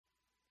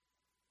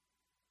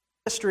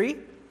history.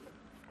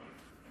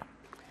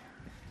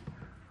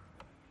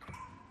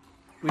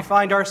 We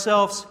find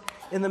ourselves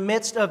in the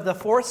midst of the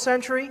 4th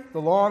century,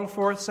 the long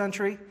 4th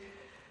century,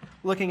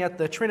 looking at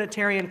the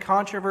Trinitarian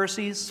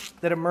controversies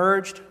that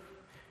emerged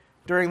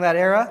during that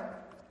era.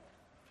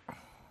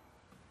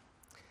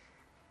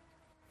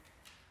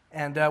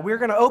 And we're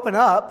going to open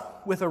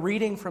up with a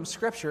reading from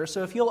Scripture.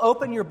 So if you'll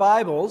open your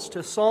Bibles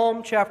to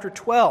Psalm chapter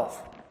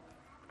 12.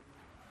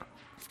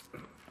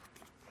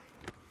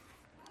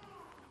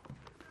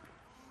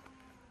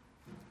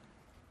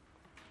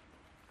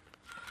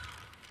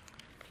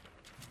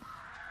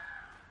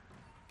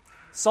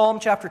 Psalm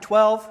chapter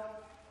 12.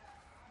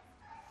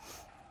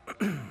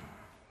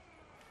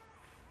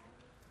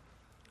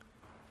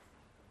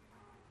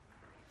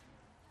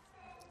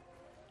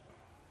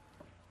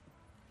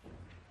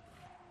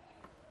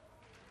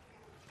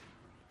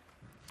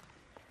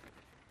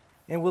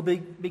 And we'll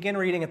begin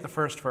reading at the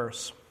first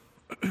verse.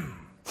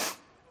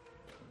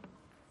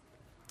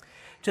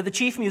 To the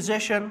chief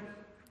musician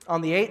on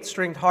the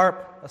 8-stringed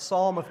harp, a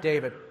psalm of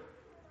David.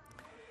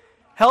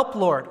 Help,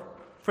 Lord,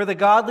 for the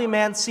godly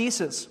man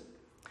ceases,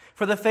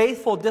 for the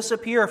faithful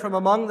disappear from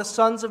among the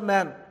sons of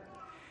men.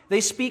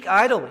 They speak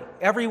idly,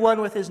 everyone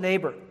with his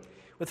neighbor.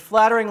 With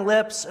flattering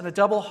lips and a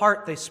double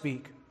heart they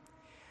speak.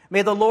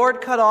 May the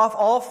Lord cut off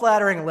all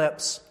flattering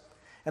lips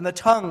and the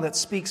tongue that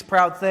speaks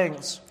proud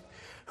things,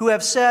 who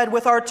have said,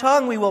 with our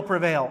tongue we will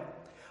prevail.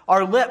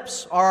 Our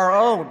lips are our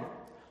own.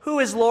 Who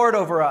is Lord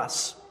over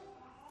us?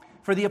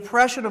 For the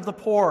oppression of the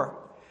poor,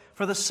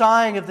 for the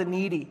sighing of the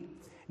needy.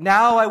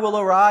 Now I will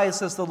arise,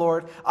 says the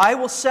Lord. I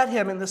will set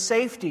him in the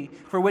safety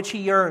for which he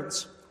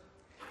yearns.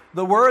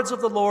 The words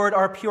of the Lord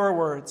are pure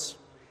words,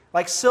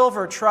 like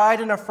silver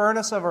tried in a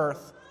furnace of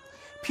earth,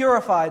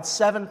 purified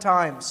 7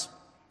 times.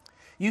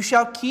 You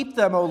shall keep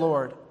them, O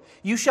Lord.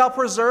 You shall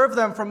preserve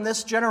them from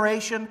this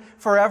generation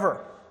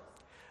forever.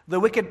 The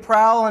wicked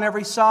prowl on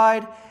every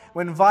side,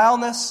 when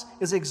vileness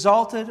is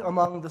exalted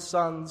among the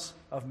sons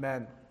of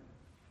men.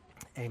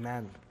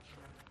 Amen.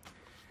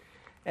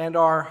 And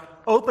our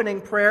opening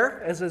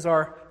prayer, as is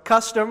our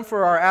custom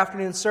for our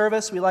afternoon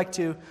service, we like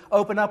to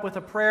open up with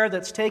a prayer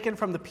that's taken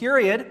from the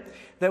period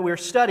that we're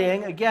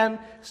studying. Again,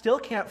 still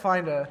can't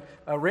find a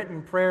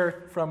written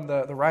prayer from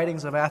the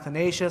writings of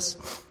Athanasius.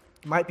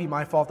 It might be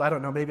my fault, I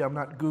don't know, maybe I'm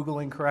not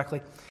Googling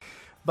correctly.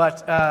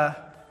 But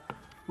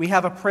we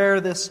have a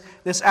prayer this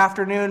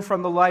afternoon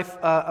from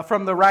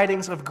the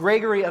writings of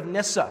Gregory of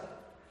Nyssa,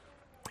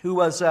 who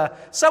was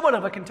somewhat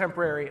of a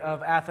contemporary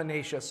of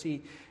Athanasius.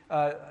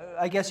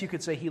 I guess you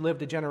could say he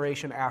lived a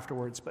generation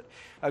afterwards, but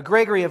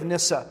Gregory of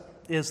Nyssa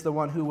is the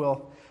one who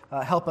will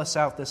help us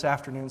out this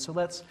afternoon. So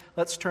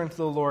let's turn to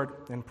the Lord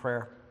in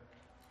prayer.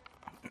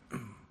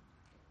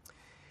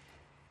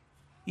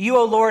 You,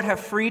 O Lord, have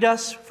freed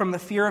us from the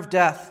fear of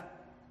death.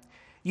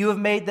 You have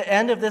made the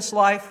end of this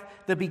life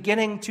the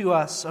beginning to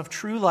us of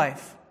true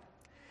life.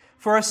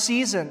 For a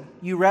season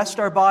you rest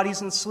our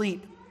bodies in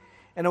sleep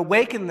and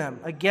awaken them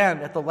again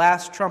at the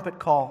last trumpet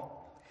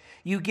call.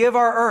 You give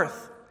our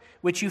earth,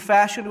 which you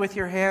fashioned with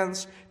your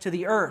hands, to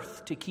the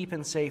earth to keep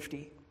in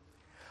safety.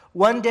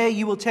 One day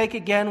you will take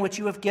again what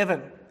you have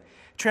given,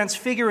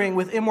 transfiguring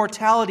with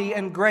immortality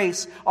and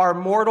grace our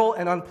mortal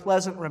and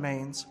unpleasant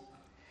remains.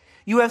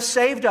 You have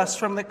saved us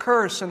from the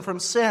curse and from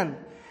sin,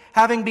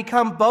 having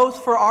become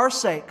both for our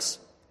sakes.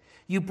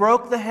 You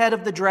broke the head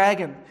of the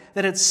dragon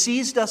that had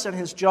seized us in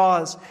his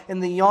jaws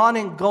in the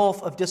yawning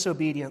gulf of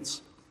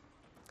disobedience.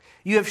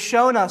 You have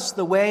shown us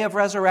the way of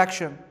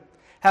resurrection,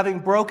 having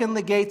broken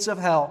the gates of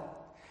hell,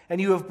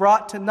 and you have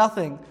brought to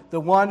nothing the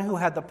one who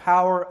had the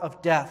power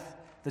of death,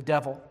 the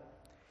devil.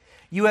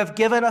 You have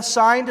given a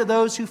sign to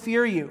those who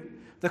fear you,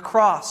 the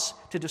cross,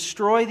 to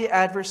destroy the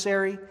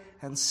adversary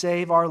and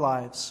save our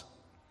lives.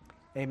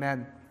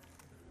 Amen.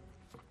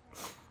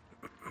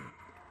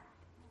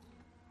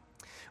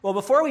 Well,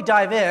 before we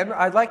dive in,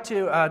 I'd like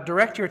to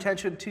direct your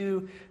attention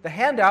to the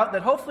handout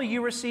that hopefully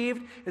you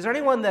received. Is there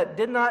anyone that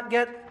did not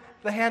get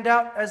the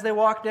handout as they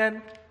walked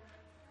in?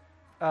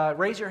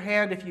 Raise your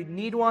hand if you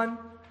need one.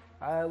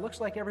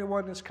 Looks like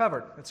everyone is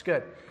covered. That's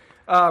good.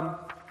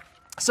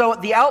 So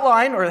the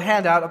outline, or the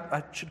handout,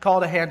 I should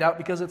call it a handout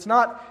because it's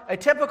not a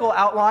typical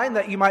outline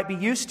that you might be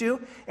used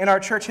to in our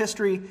church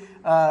history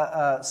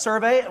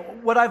survey.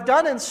 What I've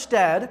done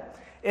instead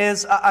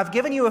is I've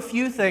given you a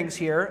few things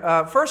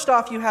here. First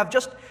off, you have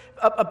just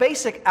a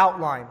basic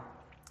outline.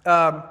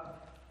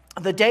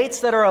 The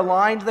dates that are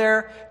aligned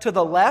there to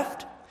the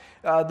left,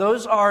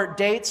 those are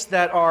dates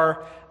that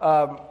are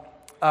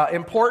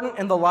important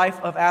in the life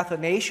of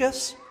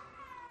Athanasius.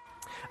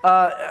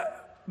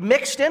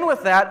 Mixed in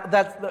with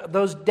that,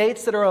 those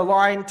dates that are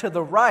aligned to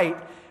the right,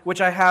 which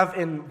I have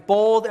in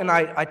bold and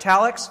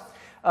italics,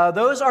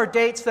 those are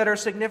dates that are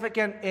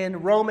significant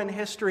in Roman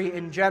history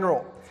in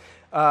general.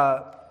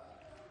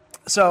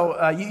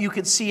 So you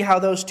can see how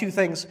those two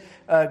things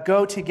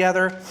go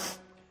together.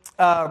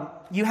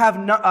 You have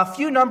a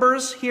few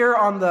numbers here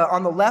on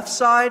the left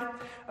side.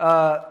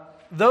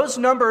 Those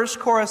numbers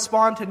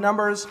correspond to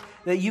numbers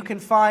that you can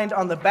find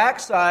on the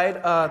back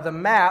side, the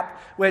map,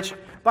 which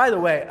by the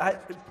way,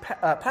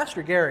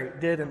 Pastor Gary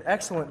did an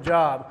excellent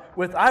job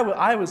with.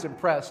 I was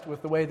impressed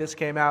with the way this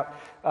came out.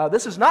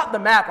 This is not the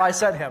map I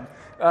sent him,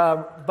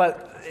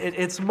 but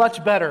it's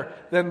much better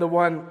than the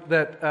one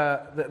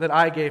that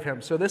I gave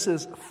him. So this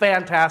is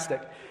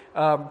fantastic.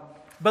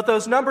 But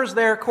those numbers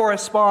there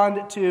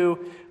correspond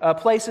to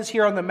places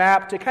here on the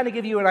map to kind of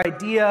give you an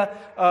idea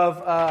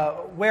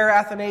of where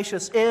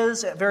Athanasius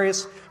is at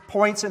various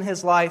points in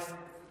his life.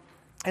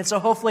 And so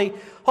hopefully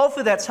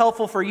that's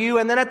helpful for you.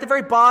 And then at the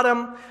very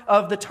bottom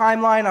of the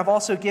timeline, I've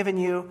also given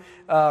you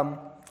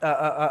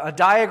a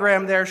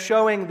diagram there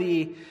showing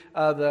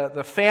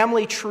the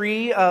family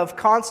tree of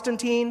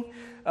Constantine.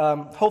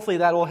 Hopefully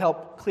that will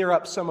help clear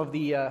up some of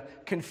the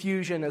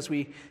confusion as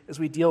we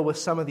deal with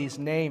some of these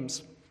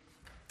names,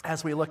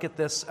 as we look at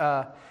this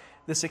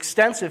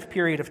extensive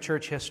period of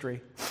church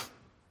history.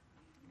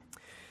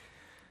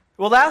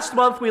 Well, last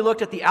month we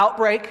looked at the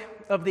outbreak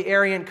of the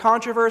Arian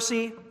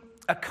controversy,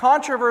 a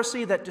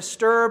controversy that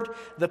disturbed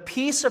the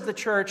peace of the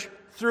church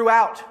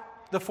throughout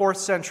the 4th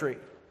century.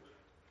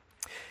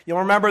 You'll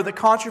remember the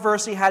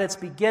controversy had its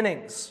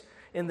beginnings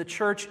in the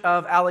church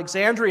of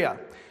Alexandria,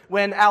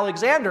 when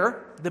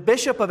Alexander, the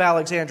bishop of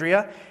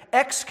Alexandria,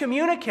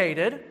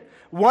 excommunicated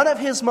one of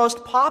his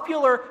most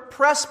popular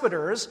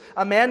presbyters,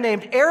 a man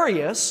named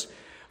Arius,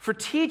 for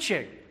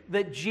teaching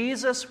that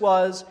Jesus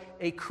was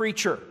a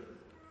creature.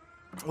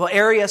 Well,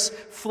 Arius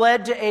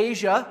fled to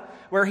Asia,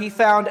 where he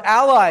found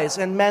allies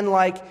and men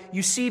like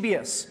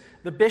Eusebius,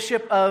 the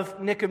bishop of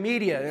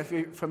Nicomedia. If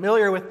you're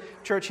familiar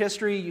with church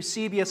history,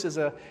 Eusebius is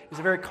a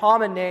very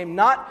common name.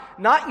 Not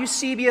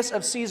Eusebius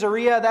of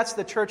Caesarea, that's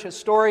the church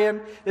historian.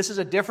 This is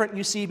a different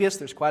Eusebius.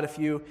 There's quite a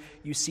few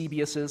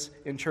Eusebiuses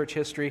in church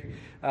history.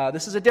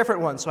 This is a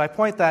different one, so I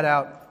point that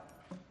out.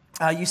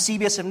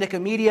 Eusebius of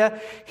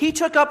Nicomedia, he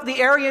took up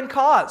the Arian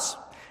cause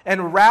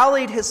and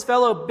rallied his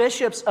fellow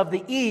bishops of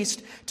the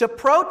East to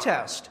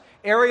protest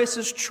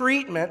Arius'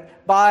 treatment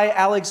by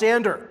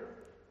Alexander.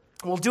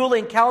 Well,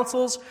 dueling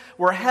councils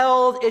were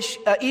held,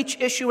 each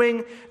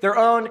issuing their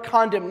own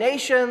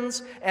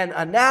condemnations and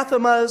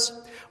anathemas.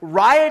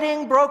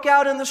 Rioting broke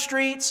out in the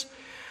streets,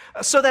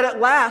 so that at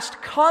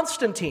last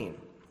Constantine,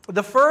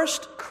 the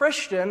first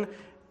Christian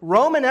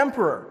Roman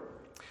emperor,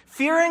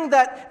 fearing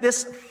that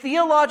this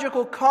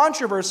theological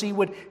controversy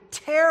would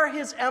tear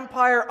his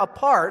empire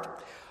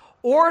apart,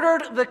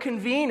 ordered the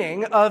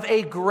convening of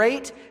a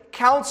great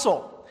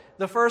council,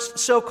 the first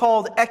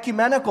so-called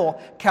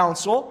ecumenical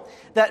council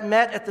that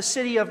met at the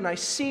city of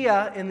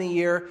Nicaea in the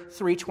year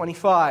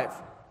 325.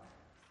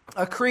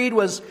 A creed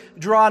was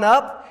drawn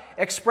up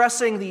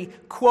expressing the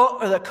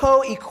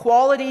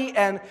co-equality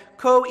and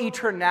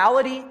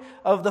co-eternality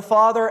of the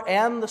Father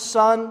and the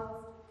Son,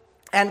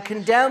 and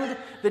condemned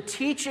the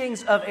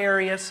teachings of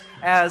Arius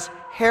as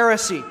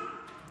heresy.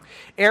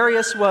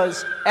 Arius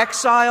was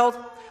exiled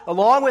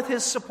along with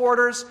his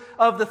supporters.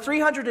 Of the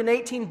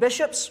 318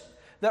 bishops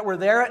that were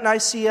there at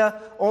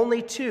Nicaea,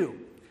 only 2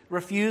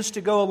 refused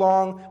to go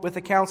along with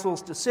the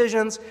council's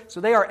decisions, so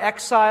they are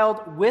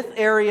exiled with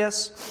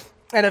Arius.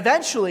 And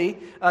eventually,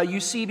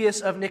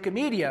 Eusebius of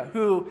Nicomedia,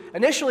 who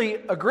initially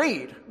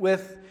agreed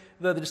with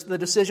the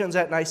decisions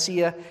at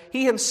Nicaea,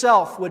 he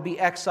himself would be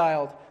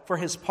exiled for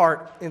his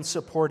part in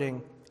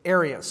supporting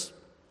Arius.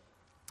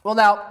 Well,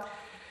 now,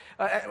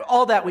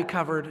 all that we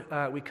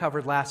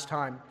covered last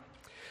time.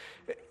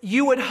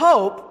 You would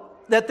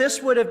hope that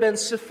this would have been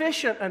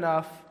sufficient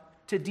enough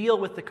to deal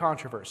with the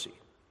controversy.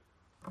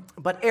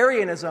 But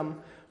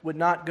Arianism would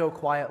not go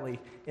quietly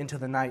into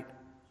the night.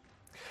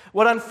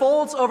 What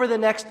unfolds over the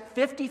next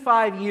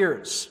 55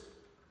 years,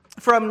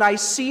 from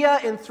Nicaea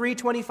in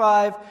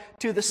 325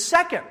 to the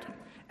Second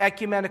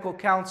Ecumenical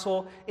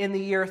Council in the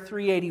year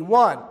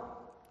 381,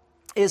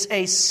 is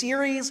a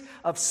series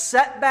of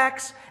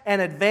setbacks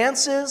and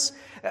advances.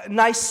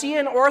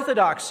 Nicene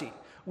orthodoxy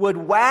would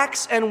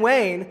wax and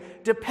wane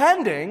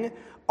depending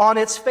on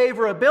its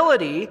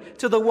favorability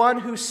to the one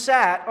who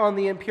sat on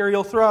the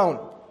imperial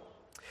throne.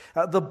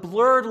 The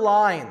blurred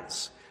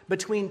lines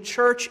between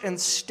church and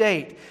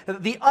state,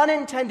 the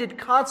unintended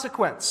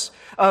consequence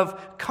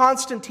of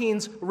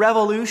Constantine's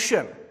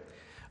revolution,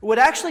 would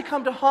actually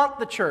come to haunt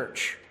the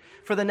church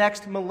for the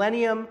next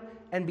millennium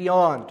and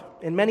beyond.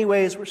 In many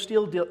ways, we're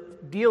still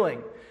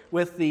dealing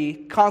with the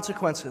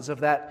consequences of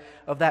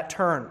that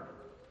turn.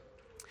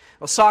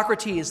 Well,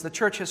 Socrates, the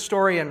church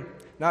historian,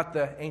 not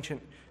the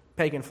ancient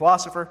pagan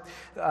philosopher,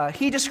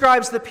 he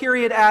describes the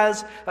period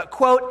as,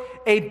 quote,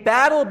 a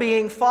battle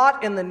being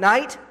fought in the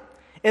night,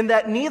 in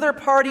that neither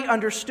party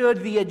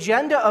understood the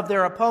agenda of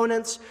their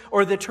opponents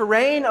or the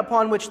terrain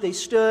upon which they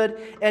stood,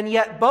 and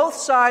yet both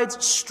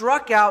sides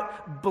struck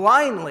out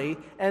blindly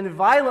and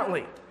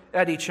violently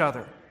at each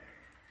other.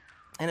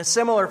 In a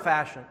similar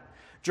fashion,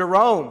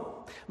 Jerome,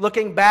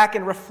 looking back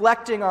and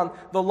reflecting on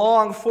the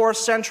long 4th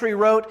century,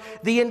 wrote,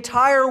 "The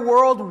entire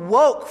world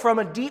woke from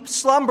a deep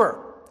slumber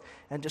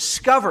and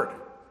discovered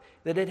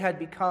that it had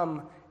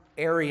become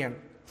Arian."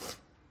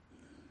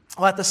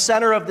 Well, at the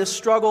center of this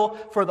struggle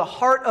for the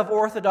heart of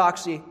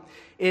orthodoxy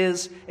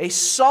is a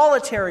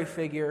solitary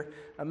figure,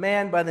 a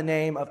man by the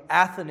name of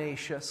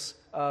Athanasius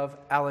of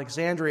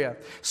Alexandria.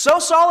 So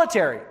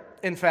solitary,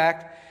 in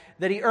fact,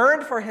 that he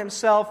earned for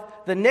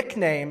himself the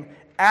nickname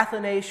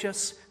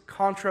Athanasius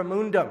Contra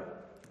Mundum,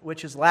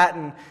 which is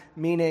Latin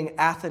meaning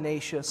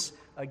Athanasius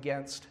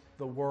against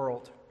the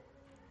world.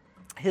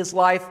 His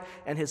life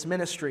and his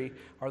ministry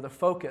are the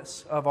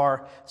focus of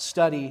our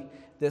study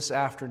this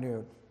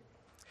afternoon.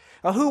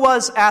 Now, who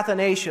was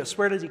Athanasius?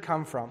 Where did he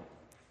come from?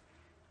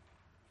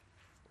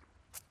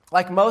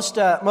 Like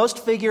most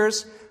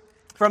figures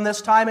from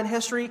this time in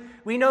history,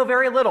 we know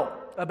very little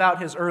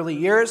about his early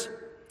years.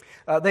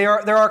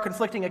 There are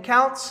conflicting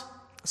accounts.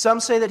 Some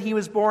say that he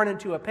was born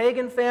into a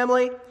pagan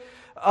family.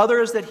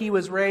 Others that he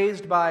was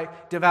raised by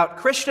devout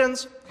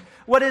Christians.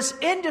 What is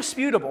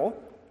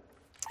indisputable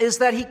is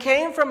that he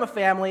came from a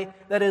family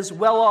that is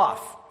well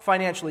off,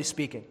 financially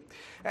speaking.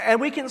 And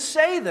we can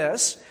say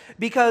this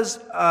because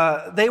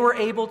they were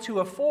able to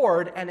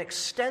afford an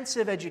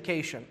extensive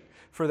education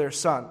for their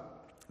son.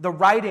 The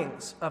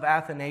writings of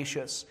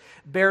Athanasius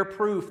bear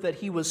proof that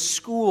he was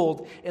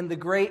schooled in the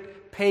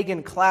great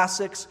pagan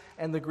classics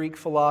and the Greek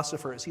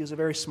philosophers. He was a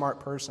very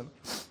smart person.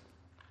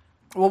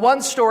 Well,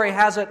 one story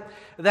has it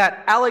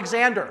that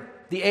Alexander,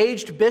 the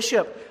aged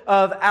bishop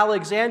of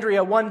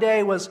Alexandria, one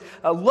day was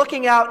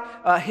looking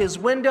out his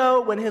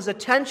window when his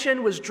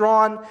attention was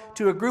drawn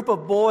to a group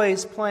of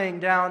boys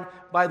playing down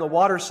by the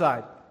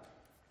waterside.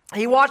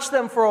 He watched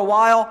them for a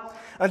while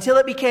until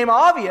it became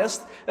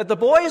obvious that the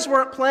boys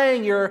weren't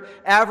playing your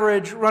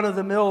average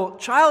run-of-the-mill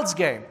child's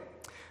game.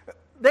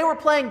 They were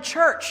playing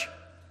church.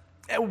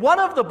 One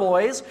of the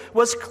boys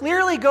was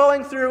clearly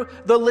going through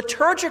the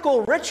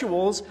liturgical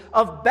rituals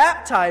of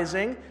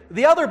baptizing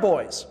the other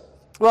boys.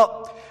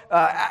 Well,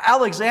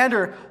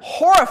 Alexander,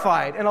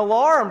 horrified and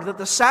alarmed that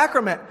the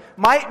sacrament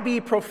might be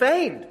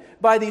profaned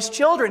by these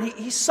children,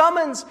 he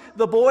summons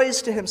the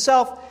boys to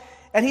himself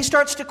and he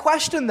starts to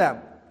question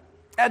them.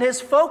 And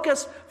his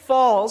focus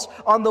falls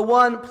on the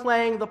one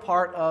playing the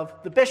part of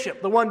the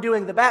bishop, the one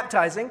doing the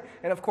baptizing,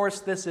 and of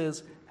course this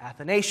is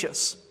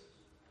Athanasius.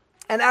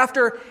 And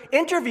after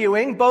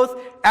interviewing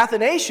both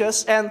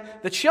Athanasius and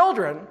the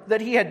children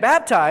that he had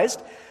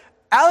baptized,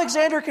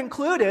 Alexander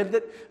concluded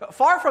that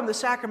far from the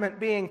sacrament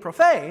being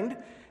profaned,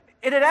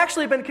 it had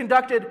actually been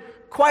conducted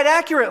quite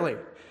accurately.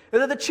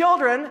 That the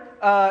children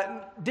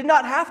did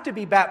not have to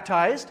be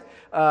baptized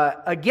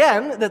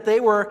again, that they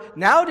were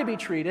now to be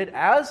treated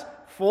as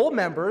full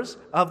members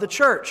of the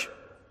church.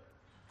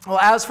 Well,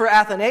 as for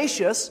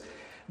Athanasius,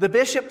 the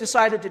bishop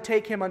decided to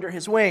take him under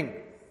his wing.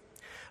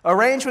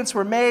 Arrangements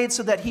were made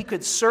so that he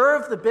could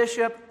serve the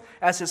bishop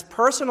as his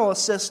personal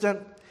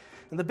assistant,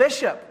 and the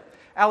bishop,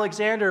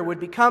 Alexander, would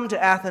become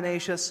to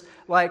Athanasius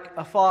like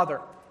a father,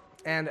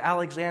 and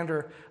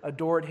Alexander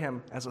adored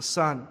him as a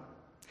son.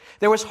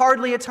 There was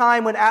hardly a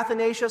time when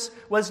Athanasius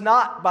was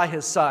not by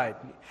his side.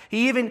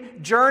 He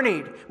even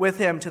journeyed with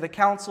him to the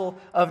Council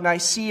of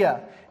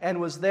Nicaea and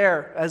was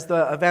there as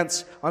the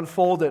events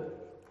unfolded,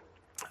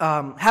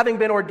 having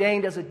been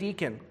ordained as a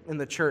deacon in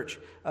the church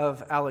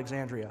of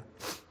Alexandria.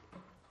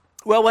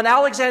 Well, when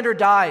Alexander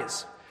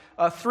dies,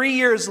 3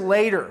 years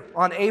later,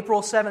 on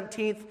April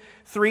 17th,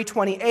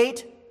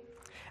 328,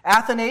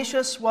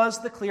 Athanasius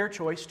was the clear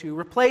choice to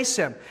replace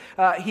him.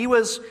 He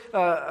was,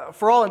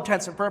 for all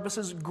intents and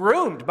purposes,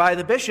 groomed by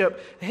the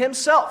bishop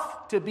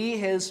himself to be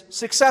his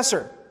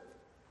successor.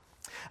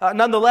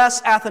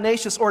 Nonetheless,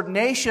 Athanasius'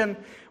 ordination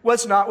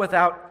was not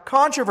without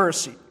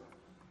controversy,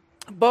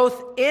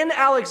 both in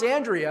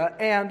Alexandria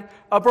and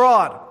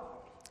abroad.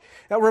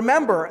 Now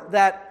remember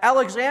that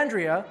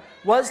Alexandria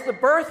was the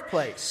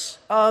birthplace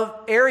of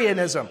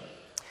Arianism,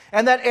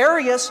 and that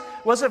Arius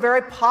was a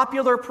very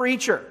popular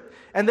preacher,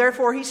 and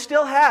therefore he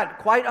still had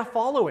quite a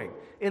following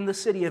in the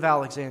city of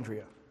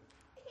Alexandria.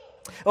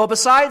 Well,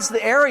 besides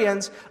the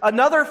Arians,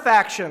 another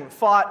faction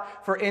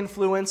fought for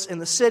influence in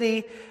the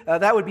city.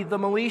 That would be the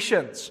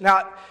Meletians.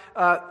 Now,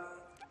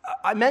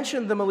 I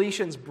mentioned the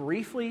Meletians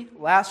briefly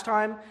last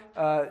time,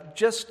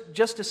 just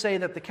to say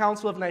that the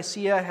Council of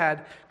Nicaea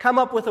had come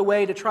up with a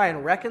way to try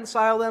and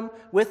reconcile them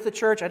with the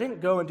church. I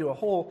didn't go into a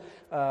whole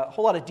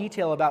lot of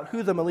detail about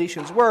who the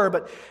Meletians were,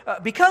 but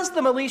because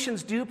the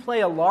Meletians do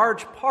play a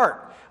large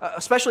part,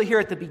 especially here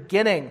at the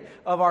beginning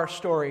of our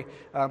story,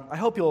 I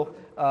hope you'll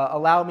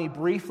allow me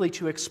briefly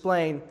to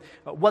explain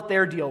what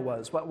their deal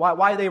was,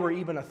 why they were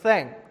even a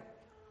thing.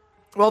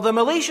 Well, the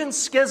Meletian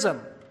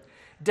schism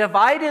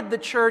divided the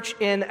church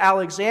in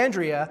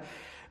Alexandria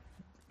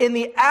in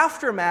the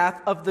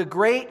aftermath of the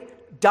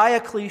great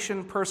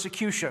Diocletian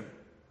persecution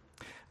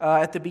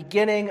at the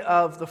beginning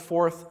of the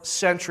 4th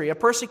century, a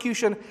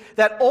persecution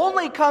that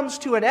only comes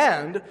to an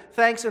end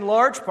thanks in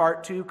large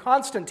part to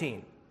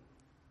Constantine,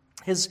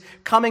 his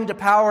coming to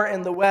power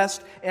in the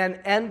West and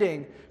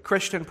ending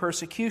Christian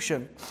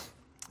persecution.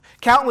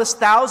 Countless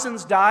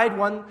thousands died.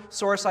 One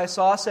source I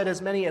saw said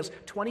as many as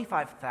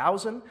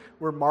 25,000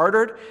 were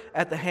martyred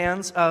at the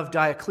hands of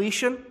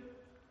Diocletian.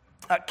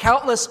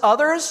 Countless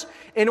others,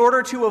 in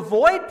order to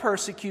avoid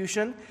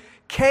persecution,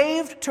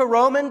 caved to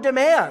Roman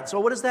demands.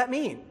 Well, what does that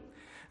mean?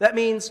 That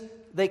means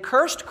they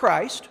cursed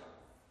Christ,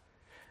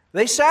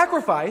 they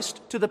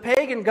sacrificed to the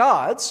pagan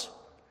gods,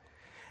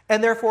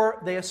 and therefore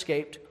they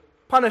escaped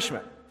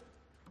punishment.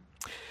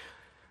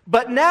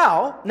 But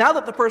now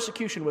that the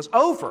persecution was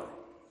over,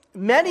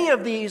 many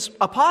of these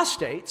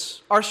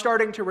apostates are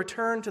starting to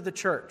return to the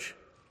church,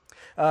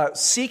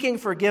 seeking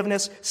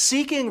forgiveness,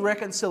 seeking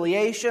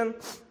reconciliation.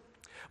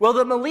 Well,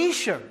 the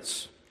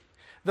Meletians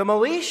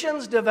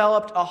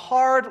developed a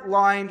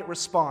hard-lined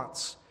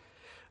response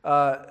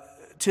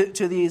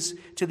to these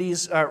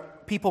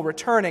people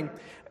returning.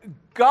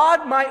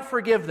 God might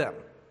forgive them,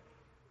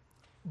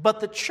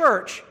 but the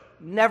church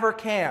never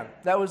can.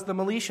 That was the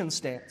Meletian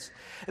stance.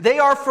 They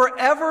are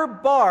forever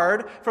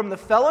barred from the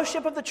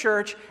fellowship of the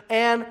church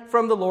and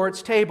from the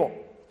Lord's table.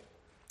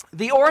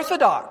 The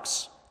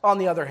Orthodox, on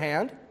the other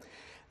hand,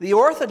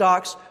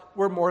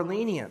 were more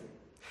lenient,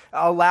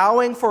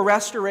 allowing for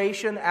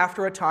restoration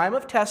after a time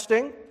of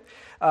testing,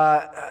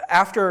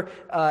 after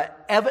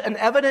an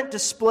evident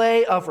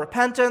display of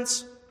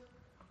repentance.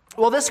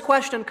 Well, this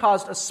question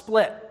caused a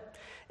split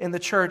in the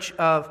church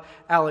of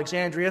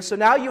Alexandria. So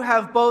now you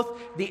have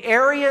both the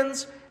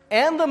Arians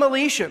and the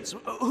Meletians,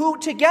 who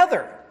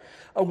together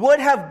would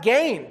have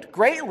gained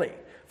greatly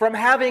from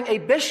having a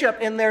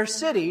bishop in their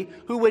city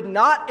who would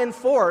not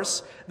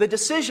enforce the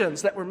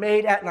decisions that were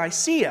made at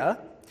Nicaea.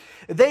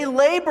 They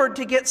labored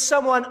to get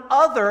someone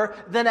other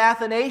than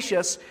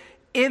Athanasius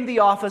in the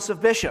office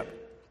of bishop.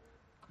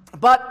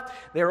 But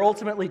they were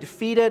ultimately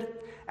defeated.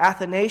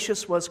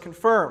 Athanasius was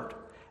confirmed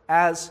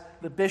as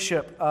the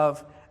bishop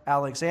of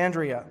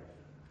Alexandria.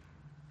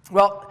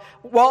 Well,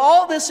 while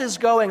all this is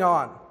going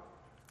on,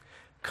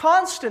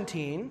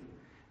 Constantine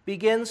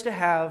begins to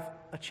have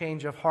a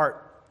change of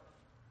heart.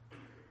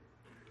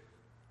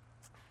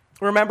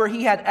 Remember,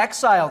 he had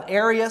exiled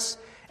Arius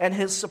and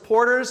his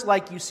supporters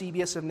like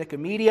Eusebius of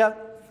Nicomedia.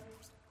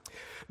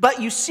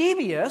 But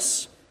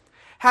Eusebius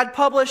had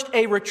published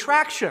a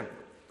retraction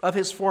of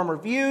his former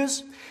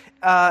views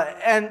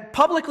and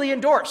publicly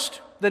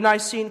endorsed the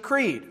Nicene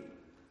Creed.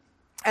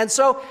 And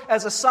so,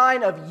 as a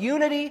sign of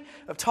unity,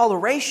 of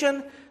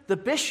toleration, the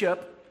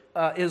bishop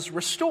is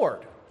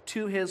restored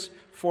to his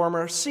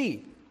former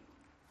see.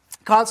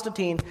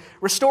 Constantine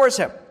restores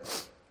him.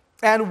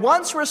 And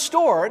once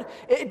restored,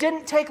 it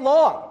didn't take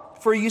long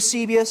for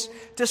Eusebius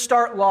to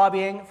start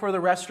lobbying for the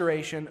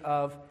restoration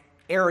of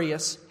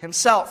Arius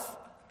himself.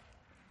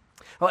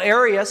 Well,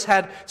 Arius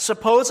had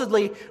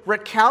supposedly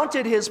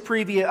recanted his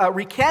previous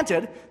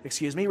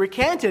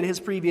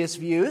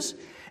views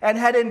and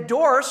had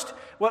endorsed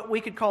what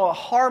we could call a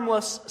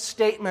harmless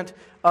statement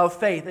of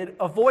faith. It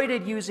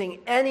avoided using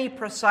any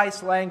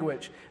precise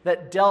language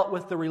that dealt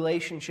with the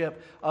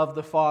relationship of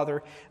the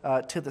Father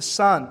to the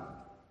Son.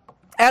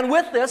 And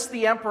with this,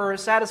 the emperor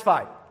is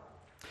satisfied.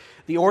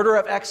 The order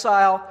of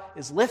exile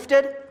is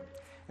lifted,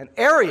 and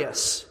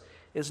Arius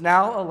is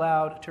now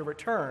allowed to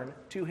return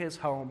to his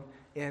home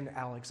in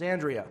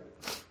Alexandria.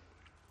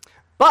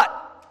 But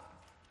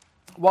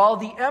while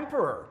the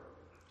emperor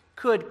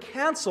could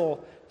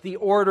cancel the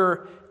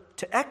order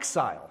to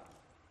exile,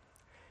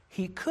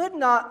 he could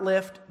not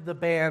lift the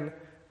ban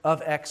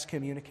of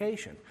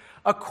excommunication.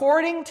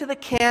 According to the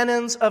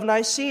canons of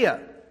Nicaea,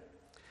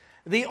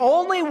 the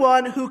only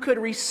one who could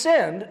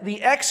rescind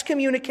the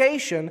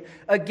excommunication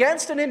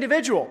against an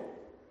individual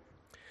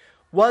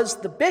was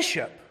the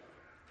bishop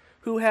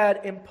who had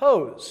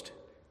imposed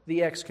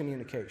the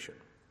excommunication.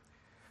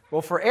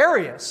 Well, for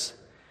Arius,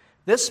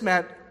 this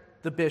meant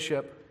the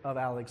bishop of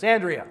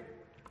Alexandria,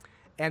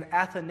 and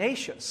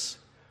Athanasius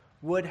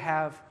would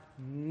have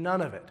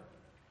none of it.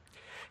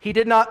 He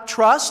did not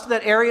trust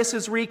that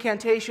Arius'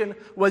 recantation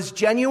was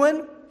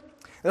genuine,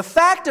 the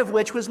fact of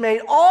which was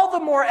made all the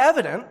more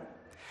evident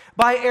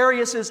by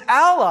Arius'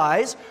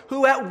 allies,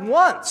 who at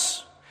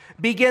once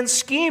began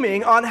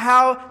scheming on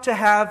how to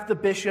have the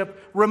bishop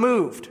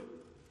removed.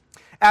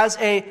 As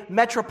a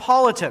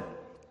metropolitan,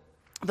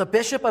 the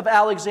bishop of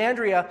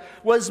Alexandria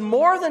was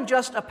more than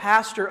just a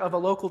pastor of a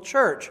local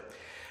church.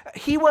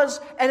 He was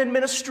an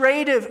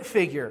administrative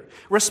figure,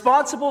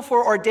 responsible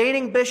for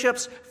ordaining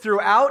bishops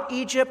throughout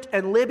Egypt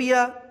and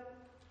Libya,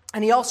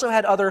 and he also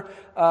had other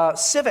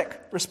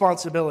civic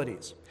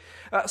responsibilities.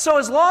 So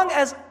as long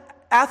as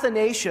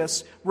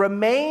Athanasius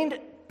remained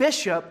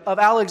bishop of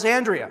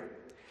Alexandria,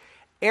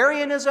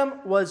 Arianism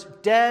was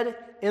dead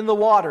in the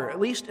water, at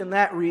least in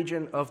that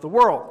region of the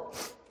world.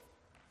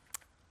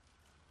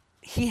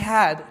 He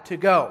had to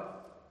go.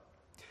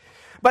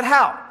 But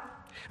how?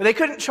 They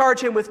couldn't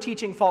charge him with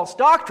teaching false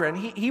doctrine.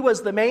 He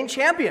was the main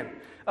champion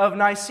of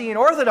Nicene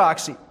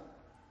orthodoxy.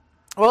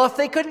 Well, if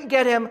they couldn't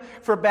get him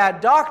for bad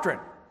doctrine,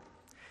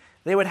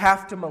 they would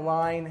have to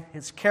malign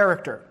his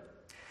character.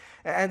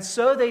 And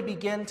so they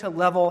begin to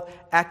level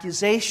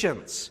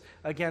accusations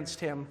against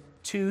him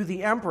to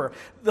the emperor.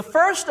 The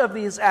first of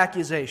these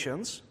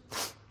accusations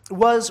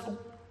was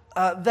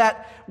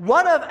that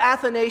one of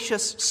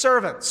Athanasius'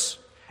 servants,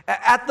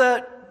 at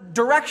the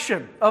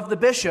direction of the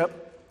bishop,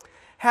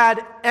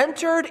 had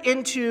entered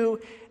into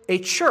a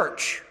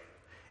church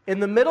in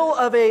the middle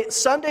of a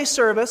Sunday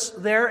service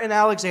there in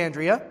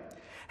Alexandria,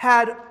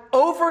 had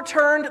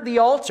overturned the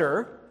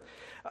altar,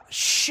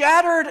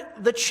 shattered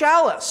the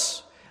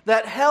chalice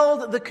that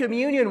held the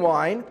communion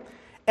wine,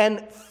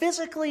 and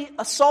physically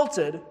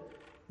assaulted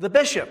the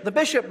bishop. The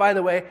bishop, by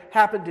the way,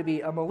 happened to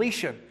be a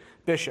Meletian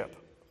bishop.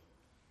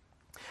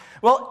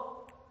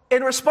 Well,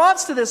 in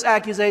response to this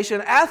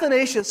accusation,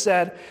 Athanasius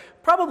said,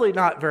 probably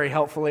not very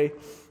helpfully,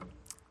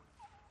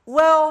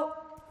 well,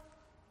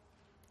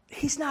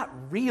 he's not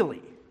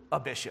really a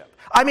bishop.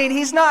 I mean,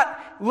 he's not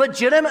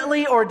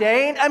legitimately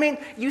ordained. I mean,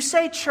 you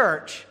say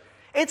church.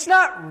 It's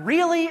not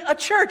really a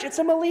church. It's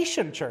a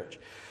Meletian church.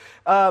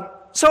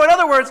 So in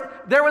other words,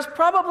 there was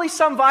probably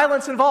some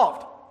violence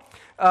involved.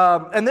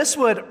 And this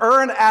would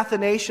earn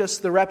Athanasius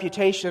the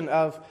reputation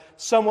of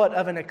somewhat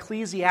of an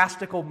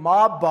ecclesiastical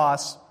mob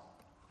boss.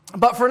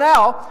 But for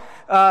now,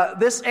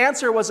 this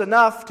answer was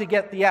enough to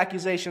get the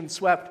accusation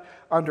swept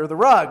under the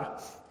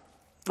rug.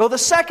 Well, the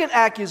second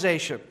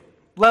accusation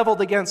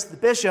leveled against the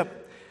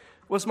bishop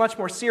was much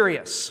more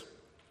serious.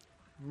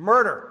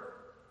 Murder.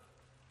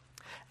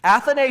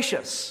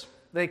 Athanasius,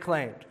 they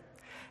claimed,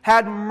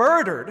 had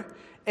murdered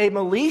a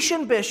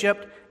Meletian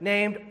bishop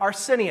named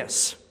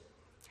Arsenius.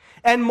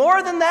 And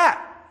more than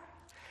that,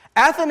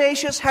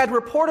 Athanasius had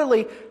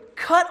reportedly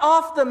cut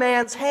off the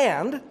man's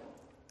hand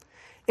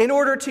in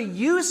order to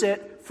use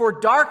it for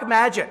dark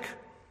magic,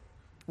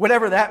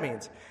 whatever that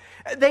means.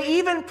 They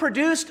even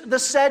produced the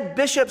said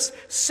bishop's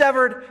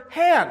severed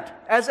hand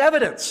as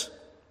evidence.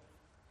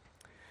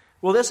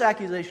 Well, this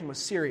accusation was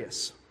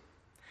serious,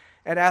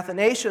 and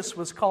Athanasius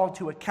was called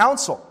to a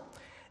council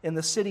in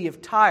the city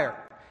of Tyre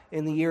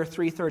in the year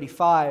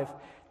 335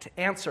 to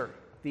answer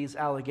these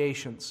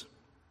allegations.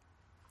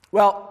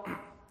 Well,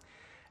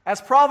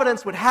 as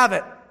providence would have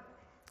it,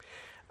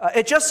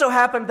 it just so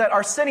happened that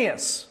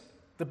Arsenius,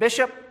 the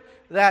bishop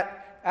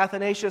that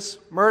Athanasius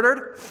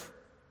murdered,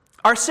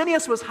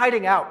 Arsenius was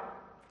hiding out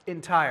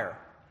in Tyre,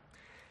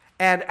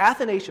 and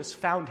Athanasius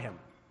found him.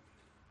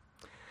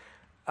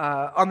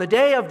 On the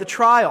day of the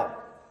trial,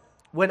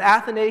 when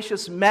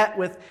Athanasius met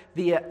with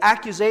the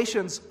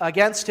accusations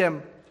against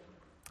him,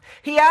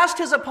 he asked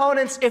his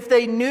opponents if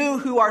they knew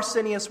who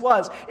Arsenius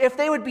was, if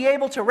they would be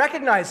able to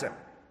recognize him,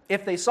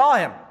 if they saw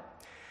him.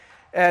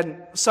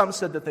 And some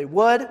said that they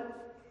would.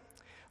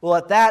 Well,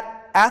 at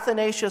that,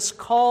 Athanasius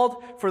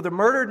called for the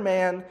murdered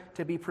man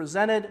to be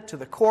presented to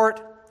the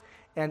court,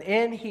 and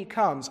in he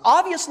comes,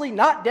 obviously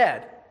not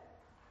dead,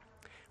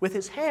 with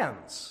his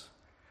hands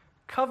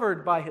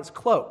covered by his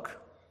cloak.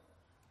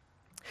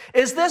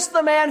 "Is this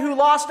the man who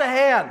lost a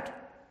hand?"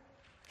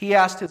 he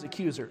asked his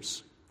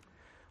accusers.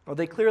 Well,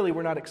 they clearly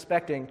were not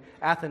expecting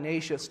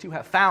Athanasius to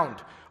have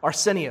found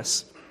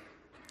Arsenius.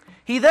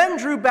 He then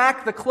drew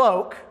back the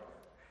cloak,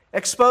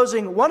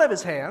 exposing one of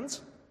his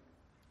hands,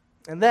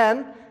 and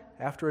then,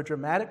 after a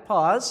dramatic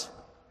pause,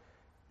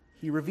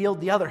 he revealed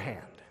the other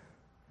hand.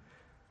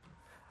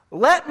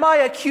 "Let my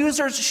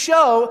accusers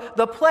show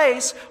the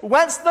place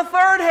whence the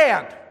third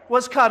hand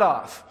was cut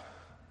off."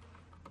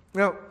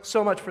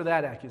 So much for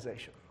that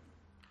accusation.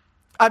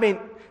 I mean,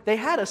 they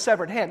had a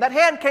severed hand. That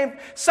hand came,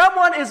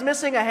 someone is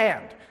missing a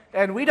hand.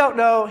 And we don't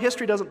know,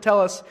 history doesn't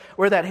tell us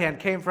where that hand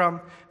came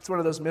from. It's one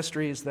of those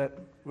mysteries that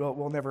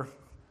we'll never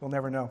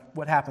know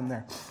what happened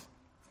there.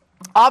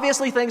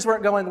 Obviously, things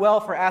weren't going well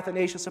for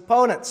Athanasius'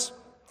 opponents.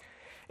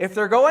 If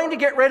they're going to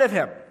get rid of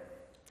him,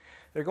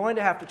 they're going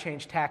to have to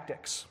change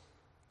tactics.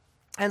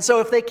 And so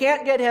if they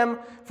can't get him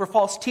for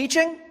false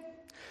teaching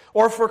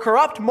or for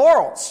corrupt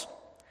morals,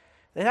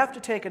 they have to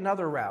take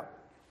another route.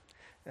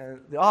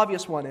 And the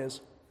obvious one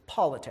is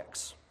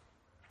politics.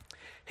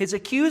 His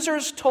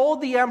accusers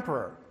told the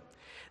emperor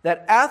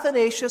that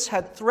Athanasius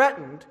had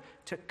threatened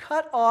to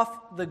cut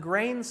off the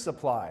grain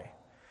supply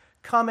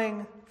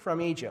coming from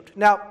Egypt.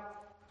 Now,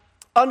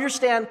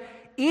 understand,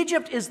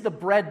 Egypt is the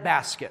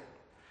breadbasket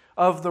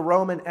of the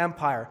Roman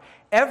Empire.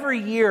 Every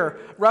year,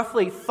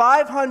 roughly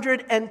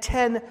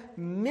 510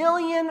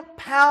 million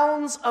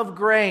pounds of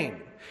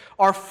grain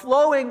are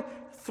flowing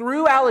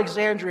through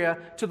Alexandria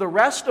to the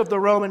rest of the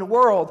Roman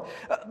world.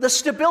 The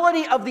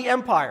stability of the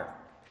empire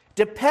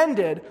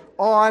depended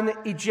on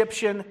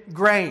Egyptian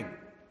grain.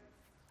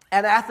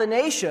 And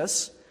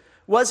Athanasius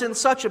was in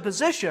such a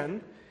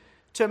position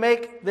to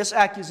make this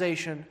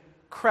accusation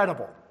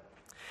credible.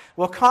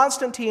 Well,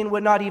 Constantine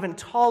would not even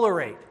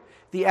tolerate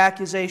the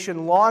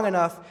accusation long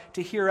enough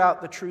to hear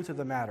out the truth of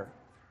the matter.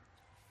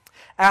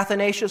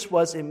 Athanasius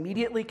was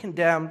immediately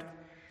condemned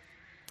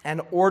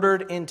and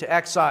ordered into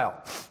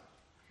exile.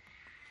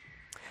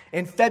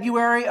 In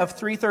February of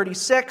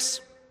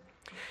 336,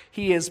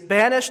 he is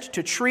banished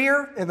to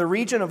Trier in the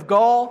region of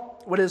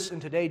Gaul, what is in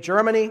today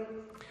Germany,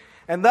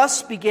 and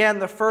thus began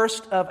the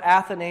first of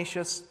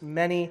Athanasius'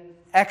 many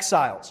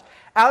exiles.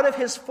 Out of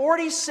his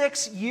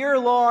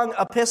 46-year-long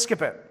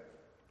episcopate,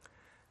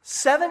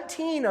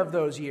 17 of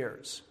those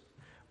years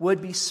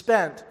would be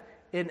spent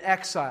in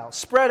exile,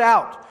 spread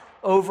out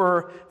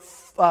over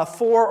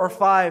 4 or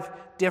 5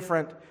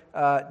 different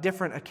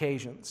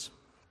occasions.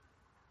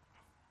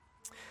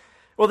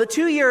 Well, the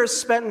 2 years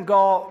spent in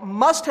Gaul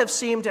must have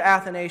seemed to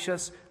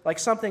Athanasius like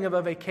something of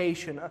a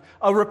vacation,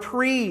 a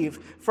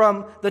reprieve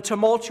from the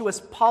tumultuous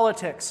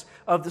politics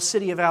of the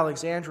city of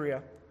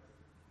Alexandria.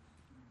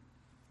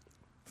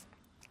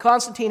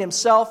 Constantine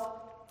himself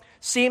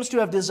seems to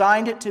have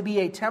designed it to be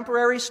a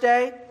temporary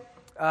stay.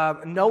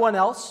 No one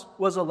else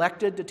was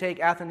elected to take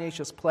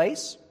Athanasius'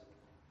 place.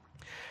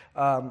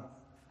 For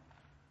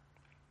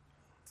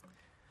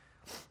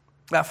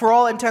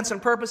all intents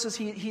and purposes,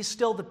 he's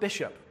still the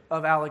bishop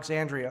of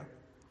Alexandria.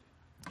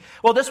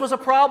 Well, this was a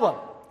problem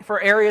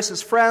for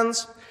Arius'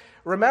 friends.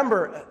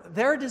 Remember,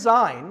 their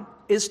design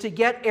is to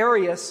get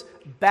Arius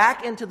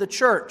back into the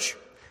church,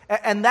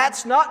 and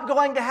that's not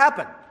going to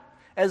happen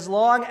as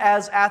long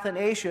as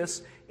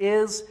Athanasius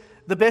is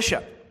the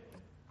bishop.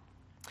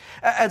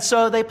 And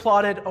so they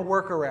plotted a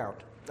workaround.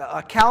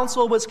 A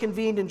council was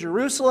convened in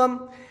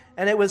Jerusalem,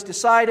 and it was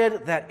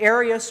decided that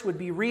Arius would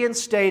be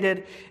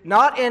reinstated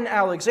not in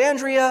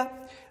Alexandria,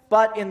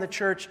 but in the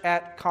church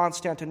at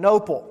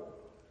Constantinople.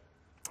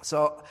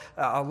 So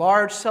a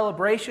large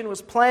celebration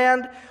was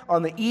planned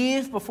on the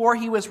eve before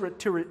he was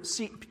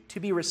to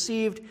be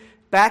received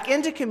back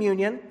into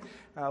communion,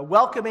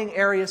 welcoming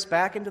Arius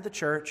back into the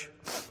church.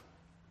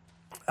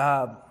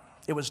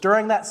 It was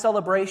during that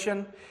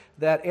celebration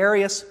that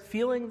Arius,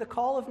 feeling the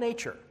call of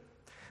nature,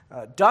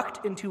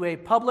 ducked into a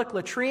public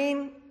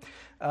latrine,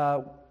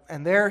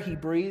 and there he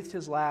breathed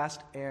his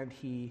last and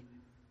he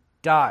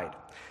died.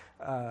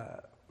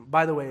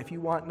 By the way, if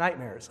you want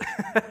nightmares,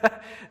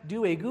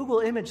 do a Google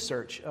image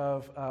search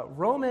of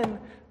Roman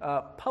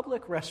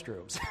public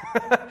restrooms.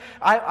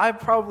 I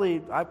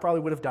probably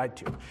would have died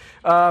too.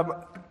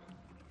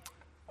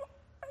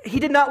 He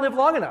did not live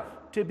long enough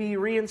to be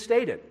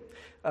reinstated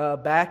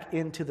back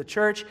into the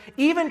church.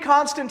 Even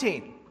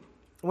Constantine,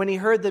 when he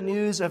heard the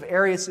news of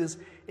Arius'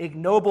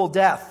 ignoble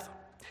death,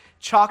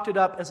 chalked it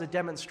up as a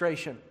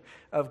demonstration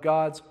of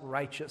God's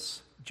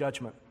righteous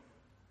judgment.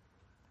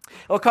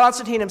 Well,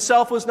 Constantine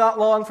himself was not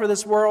long for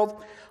this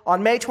world.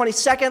 On May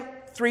 22nd,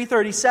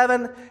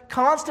 337,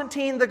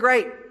 Constantine the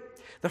Great,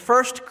 the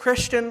first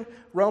Christian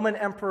Roman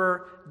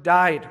emperor,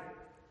 died.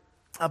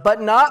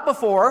 But not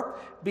before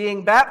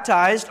being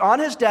baptized on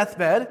his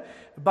deathbed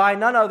by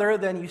none other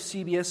than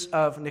Eusebius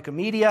of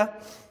Nicomedia.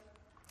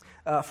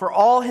 For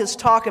all his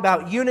talk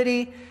about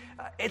unity,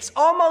 it's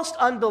almost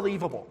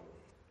unbelievable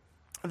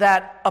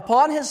that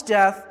upon his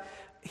death,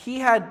 he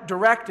had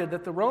directed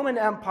that the Roman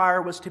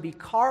Empire was to be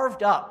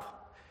carved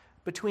up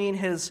between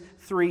his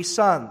three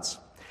sons.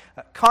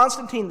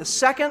 Constantine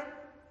II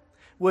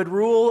would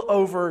rule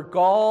over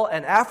Gaul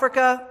and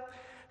Africa,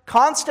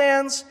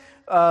 Constans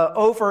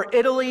over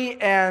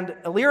Italy and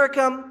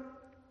Illyricum,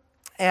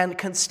 and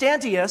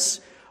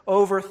Constantius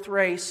over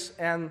Thrace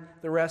and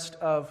the rest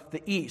of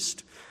the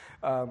East.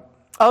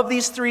 Of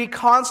these three,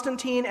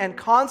 Constantine and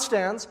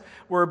Constans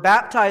were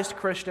baptized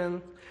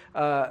Christians.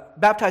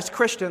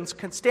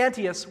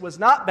 Constantius was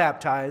not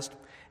baptized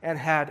and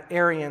had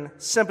Arian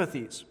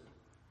sympathies.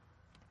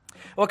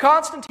 Well,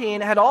 Constantine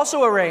had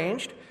also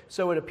arranged,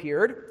 so it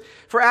appeared,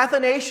 for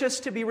Athanasius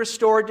to be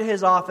restored to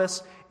his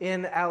office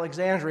in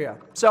Alexandria.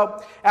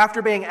 So,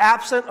 after being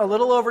absent a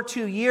little over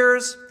 2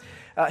 years,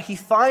 he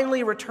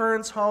finally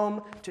returns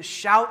home to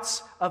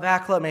shouts of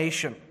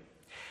acclamation.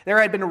 There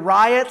had been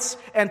riots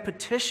and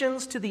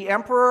petitions to the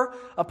emperor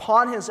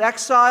upon his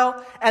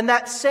exile, and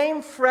that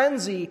same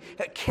frenzy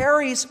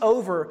carries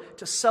over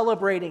to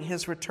celebrating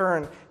his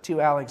return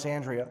to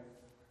Alexandria.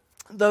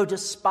 Though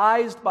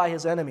despised by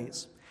his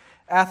enemies,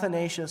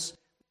 Athanasius,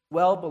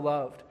 well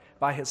beloved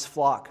by his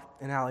flock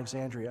in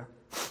Alexandria.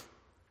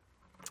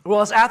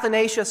 Well, as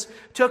Athanasius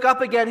took up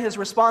again his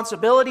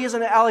responsibilities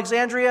in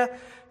Alexandria,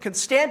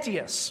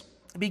 Constantius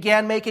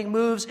began making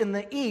moves in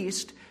the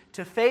east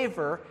to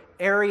favor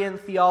Arian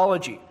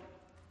theology.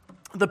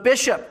 The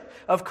bishop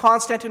of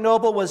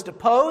Constantinople was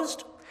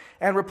deposed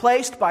and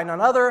replaced by none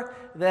other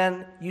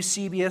than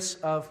Eusebius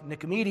of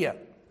Nicomedia.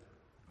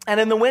 And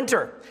in the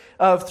winter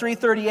of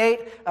 338,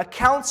 a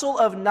council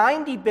of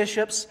 90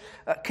 bishops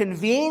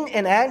convened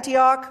in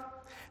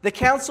Antioch. The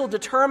council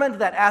determined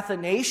that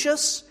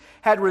Athanasius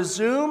had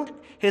resumed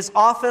his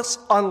office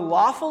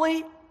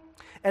unlawfully,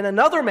 and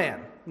another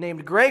man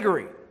named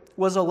Gregory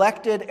was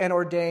elected and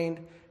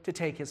ordained to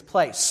take his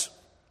place.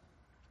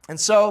 And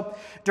so,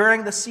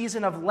 during the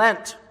season of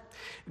Lent,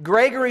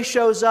 Gregory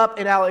shows up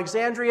in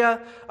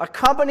Alexandria,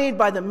 accompanied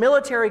by the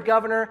military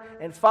governor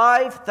and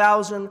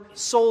 5,000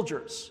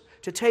 soldiers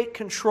to take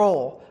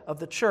control of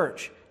the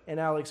church in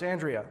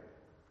Alexandria.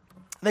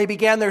 They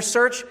began their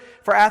search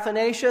for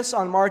Athanasius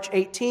on March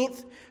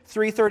 18th,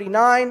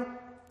 339,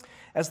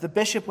 as the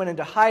bishop went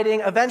into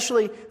hiding,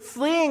 eventually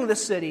fleeing the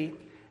city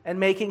and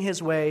making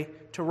his way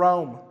to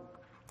Rome.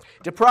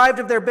 Deprived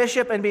of their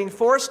bishop and being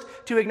forced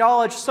to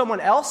acknowledge someone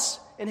else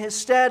in his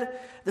stead,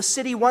 the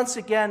city once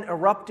again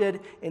erupted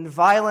in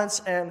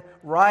violence and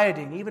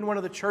rioting. Even one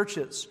of the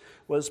churches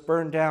was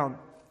burned down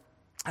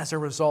as a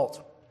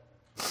result.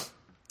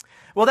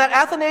 Well, that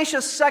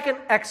Athanasius' second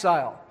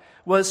exile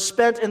was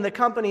spent in the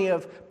company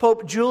of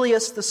Pope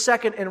Julius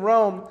II in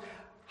Rome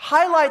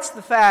highlights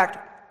the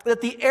fact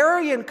that the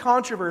Arian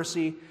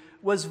controversy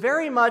was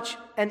very much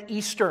an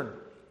Eastern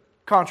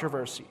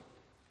controversy.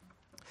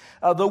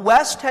 The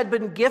West had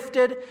been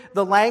gifted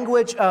the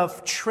language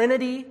of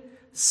Trinity,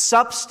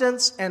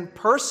 substance, and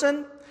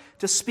person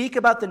to speak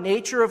about the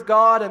nature of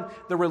God and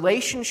the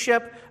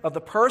relationship of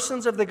the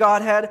persons of the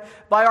Godhead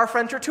by our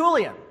friend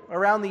Tertullian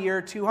around the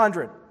year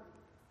 200.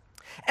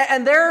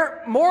 And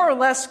they're more or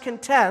less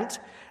content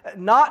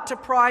not to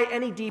pry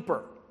any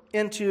deeper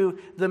into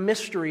the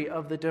mystery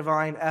of the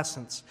divine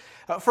essence.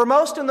 For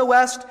most in the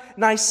West,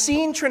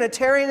 Nicene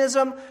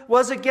Trinitarianism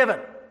was a given,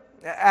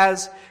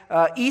 as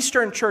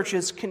Eastern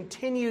churches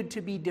continued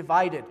to be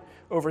divided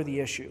over the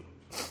issue.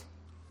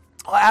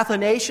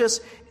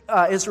 Athanasius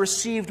is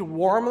received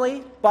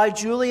warmly by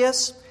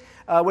Julius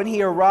when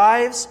he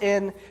arrives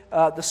in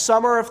the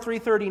summer of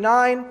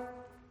 339,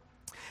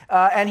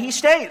 and he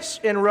stays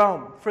in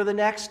Rome for the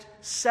next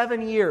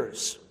 7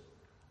 years.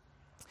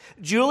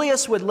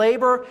 Julius would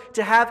labor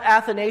to have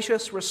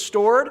Athanasius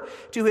restored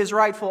to his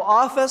rightful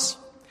office,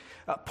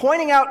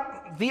 pointing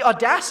out the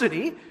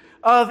audacity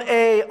of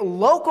a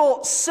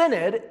local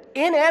synod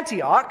in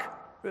Antioch.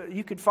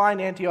 You could find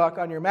Antioch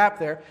on your map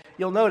there.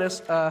 You'll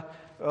notice,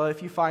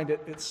 if you find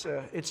it,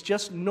 it's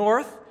just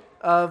north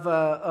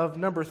of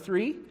number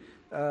 3. Is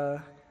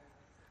that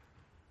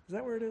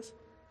where it is?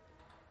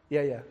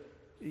 Yeah.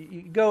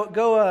 You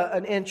go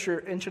an inch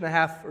and a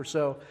half or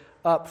so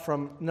up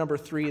from number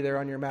 3 there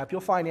on your map.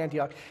 You'll find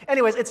Antioch.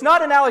 Anyways, it's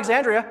not in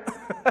Alexandria.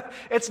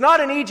 It's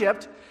not in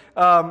Egypt.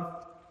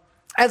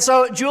 And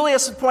so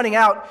Julius is pointing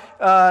out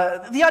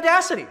the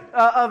audacity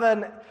of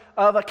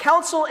a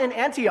council in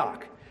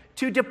Antioch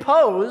to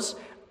depose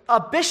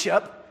a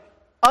bishop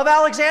of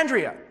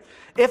Alexandria.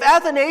 If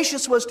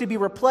Athanasius was to be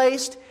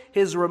replaced,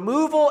 his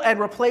removal and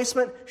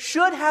replacement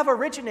should have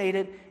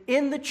originated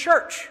in the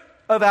church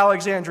of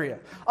Alexandria,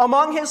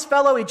 among his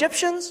fellow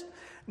Egyptians,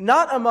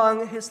 not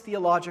among his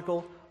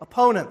theological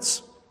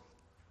opponents.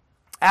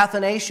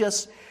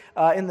 Athanasius,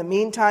 in the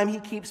meantime, he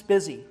keeps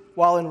busy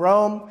while in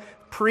Rome,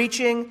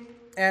 preaching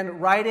and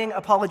writing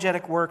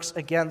apologetic works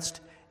against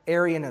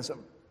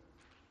Arianism.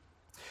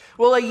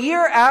 Well, a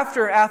year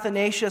after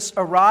Athanasius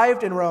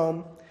arrived in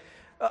Rome,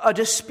 a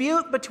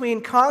dispute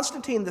between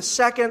Constantine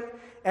II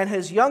and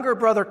his younger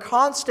brother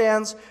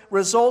Constans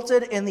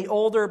resulted in the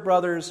older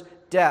brother's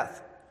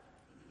death.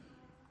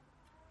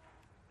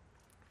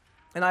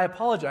 And I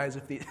apologize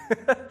if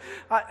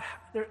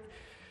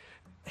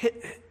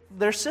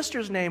their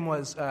sister's name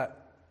was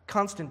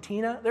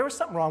Constantina. There was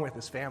something wrong with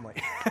this family.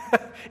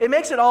 It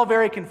makes it all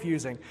very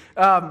confusing.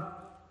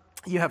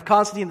 You have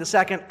Constantine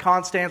II,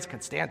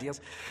 Constantius.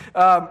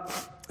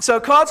 So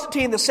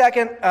Constantine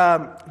II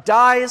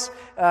dies.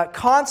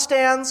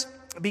 Constans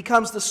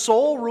becomes the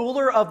sole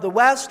ruler of the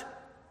West.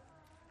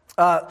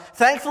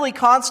 Thankfully,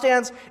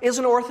 Constans is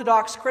an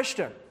Orthodox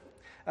Christian.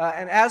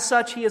 And as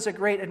such, he is a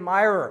great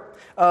admirer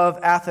of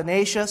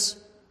Athanasius.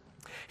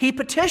 He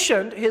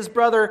petitioned his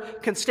brother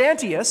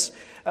Constantius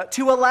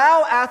to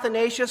allow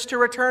Athanasius to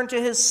return to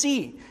his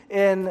see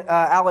in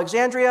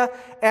Alexandria,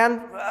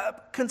 and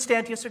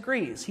Constantius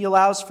agrees. He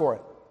allows for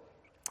it.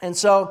 And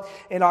so,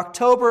 in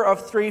October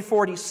of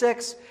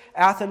 346,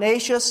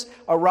 Athanasius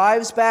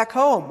arrives back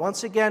home,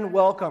 once again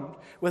welcomed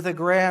with a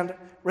grand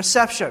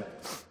reception.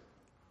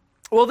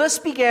 Well, this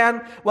began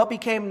what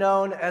became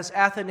known as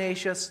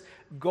Athanasius'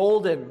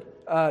 golden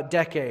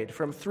decade,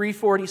 from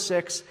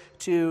 346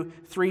 to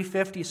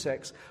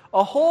 356.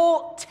 A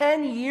whole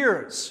 10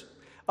 years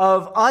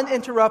of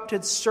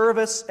uninterrupted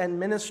service and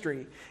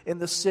ministry in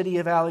the city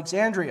of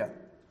Alexandria.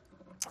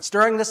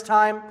 During this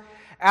time,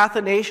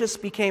 Athanasius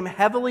became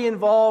heavily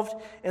involved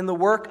in the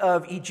work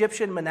of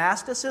Egyptian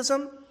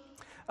monasticism.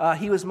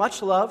 He was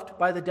much loved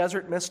by the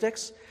desert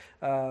mystics.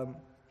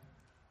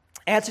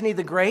 Antony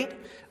the Great,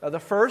 the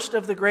first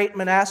of the great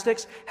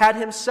monastics, had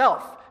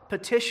himself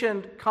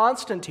petitioned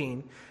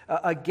Constantine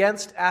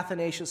against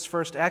Athanasius'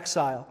 first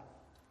exile.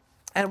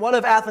 And one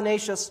of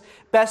Athanasius'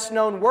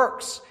 best-known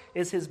works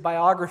is his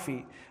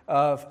biography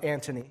of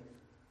Antony,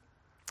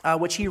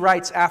 which he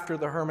writes after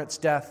the hermit's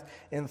death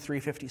in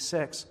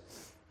 356.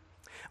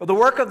 The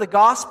work of the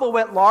gospel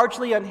went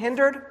largely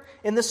unhindered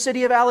in the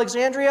city of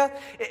Alexandria.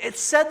 It's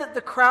said that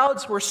the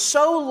crowds were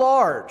so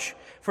large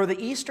for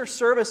the Easter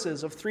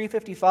services of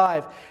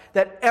 355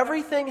 that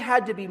everything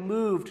had to be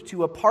moved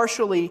to a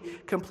partially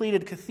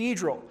completed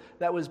cathedral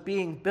that was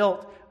being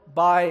built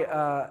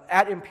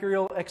at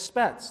imperial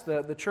expense.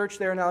 The church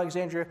there in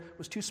Alexandria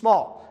was too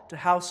small to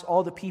house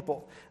all the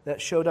people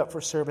that showed up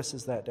for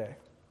services that day.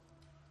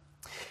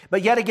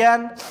 But yet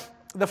again,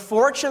 the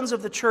fortunes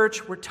of the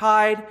church were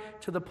tied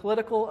to the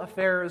political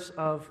affairs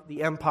of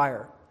the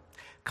empire.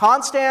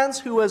 Constans,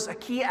 who was a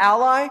key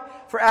ally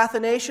for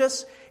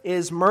Athanasius,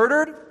 is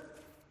murdered,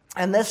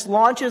 and this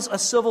launches a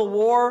civil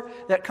war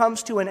that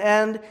comes to an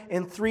end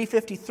in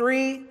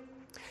 353,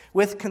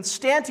 with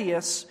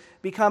Constantius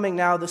becoming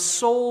now the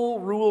sole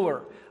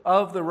ruler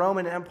of the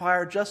Roman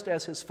Empire, just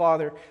as his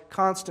father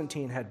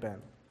Constantine had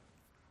been.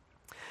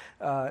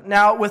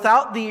 Now,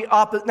 without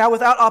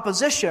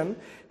opposition,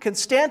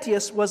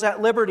 Constantius was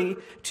at liberty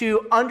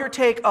to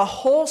undertake a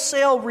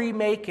wholesale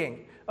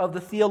remaking of the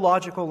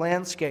theological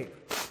landscape.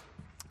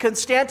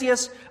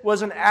 Constantius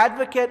was an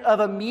advocate of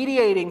a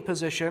mediating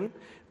position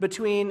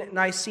between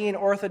Nicene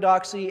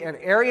orthodoxy and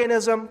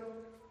Arianism.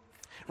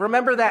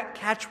 Remember that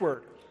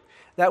catchword.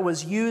 that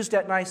was used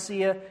at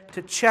Nicaea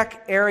to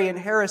check Arian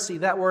heresy,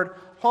 that word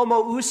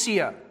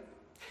homoousia,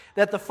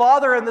 that the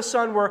Father and the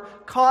Son were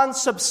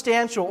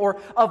consubstantial, or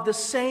of the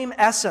same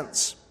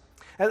essence.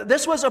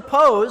 This was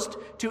opposed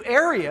to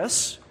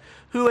Arius,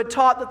 who had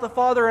taught that the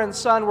Father and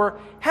Son were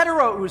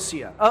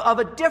heterousia, of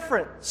a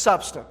different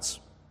substance.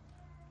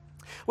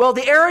 Well,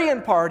 the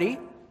Arian party,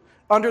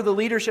 under the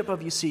leadership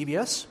of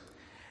Eusebius,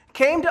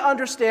 came to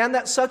understand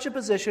that such a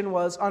position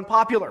was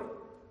unpopular.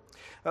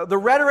 The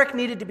rhetoric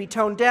needed to be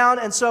toned down,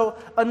 and so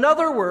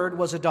another word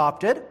was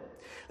adopted,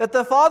 that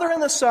the Father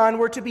and the Son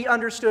were to be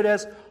understood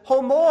as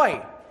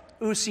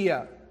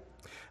homoiousia.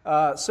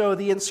 So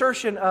the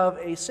insertion of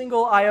a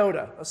single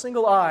iota, a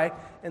single I,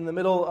 in the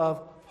middle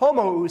of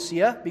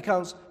homoousia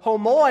becomes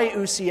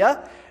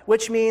homoiousia,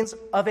 which means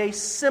of a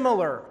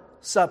similar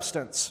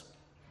substance.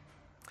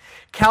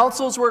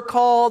 Councils were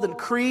called and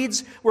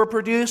creeds were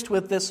produced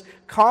with this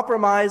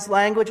compromised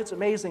language. It's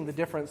amazing the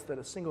difference that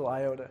a single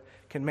iota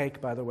can make,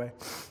 by the way.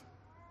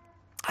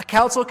 A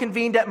council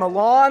convened at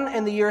Milan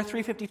in the year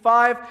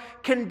 355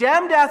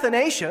 condemned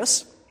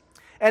Athanasius,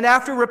 and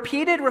after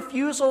repeated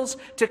refusals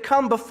to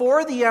come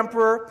before the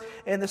emperor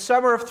in the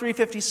summer of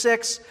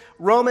 356,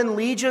 Roman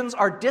legions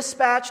are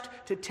dispatched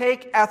to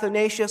take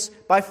Athanasius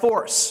by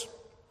force.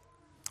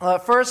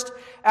 First,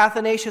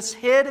 Athanasius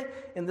hid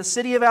in the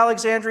city of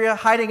Alexandria,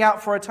 hiding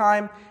out for a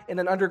time in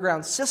an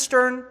underground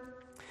cistern.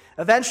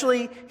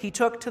 Eventually, he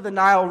took to the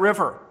Nile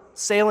River.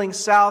 Sailing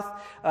south,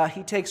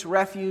 he takes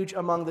refuge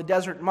among the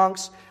desert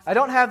monks. I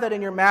don't have that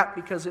in your map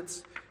because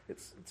it's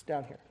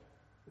down here.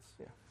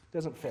 It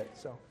doesn't fit,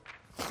 so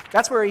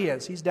that's where he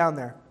is. He's down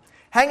there,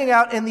 hanging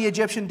out in the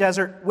Egyptian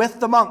desert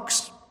with the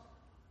monks.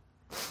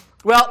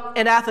 Well,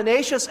 in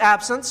Athanasius'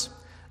 absence,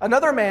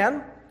 another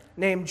man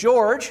named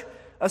George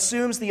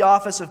assumes the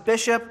office of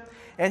bishop,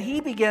 and he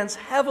begins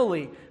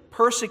heavily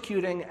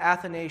persecuting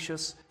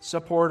Athanasius'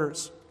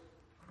 supporters.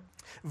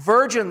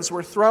 Virgins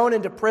were thrown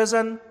into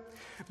prison.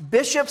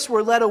 Bishops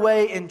were led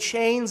away in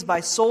chains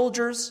by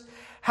soldiers.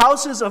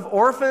 Houses of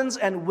orphans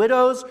and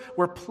widows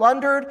were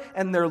plundered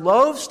and their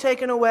loaves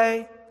taken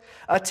away.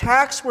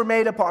 Attacks were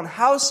made upon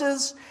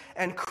houses,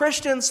 and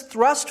Christians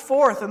thrust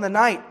forth in the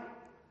night,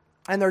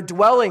 and their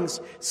dwellings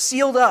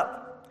sealed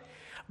up.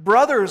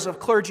 Brothers of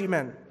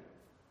clergymen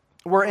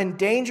were in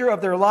danger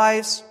of their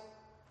lives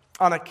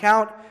on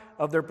account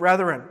of their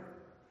brethren.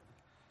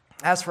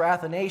 As for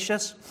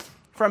Athanasius,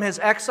 from his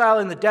exile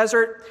in the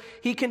desert,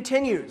 he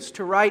continues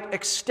to write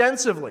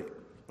extensively,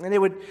 and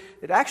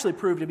it actually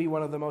proved to be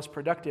one of the most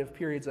productive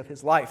periods of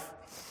his life.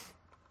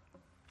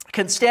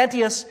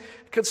 Constantius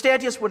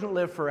wouldn't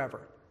live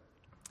forever.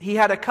 He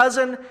had a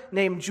cousin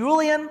named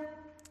Julian, who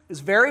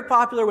was very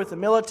popular with the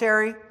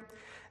military.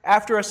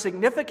 After a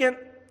significant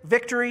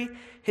victory,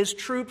 his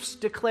troops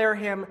declare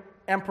him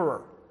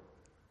emperor.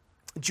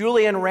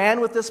 Julian ran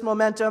with this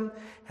momentum,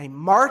 and he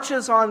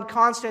marches on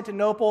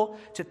Constantinople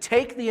to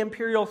take the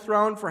imperial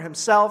throne for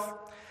himself.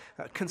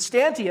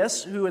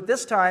 Constantius, who at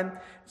this time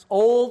is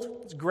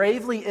old, is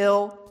gravely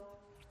ill,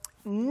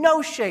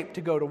 no shape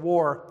to go to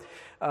war.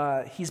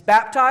 He's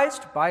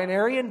baptized by an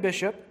Arian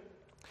bishop,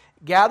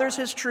 gathers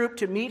his troop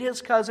to meet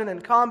his cousin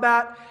in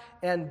combat,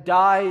 and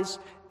dies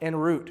en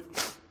route.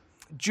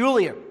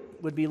 Julian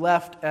would be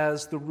left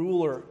as the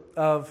ruler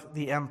of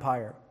the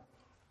empire.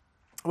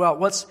 Well,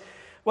 what's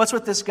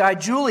with this guy,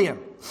 Julian?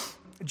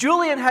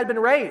 Julian had been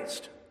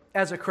raised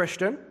as a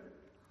Christian,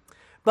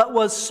 but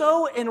was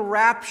so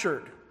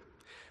enraptured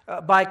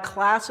by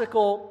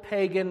classical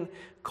pagan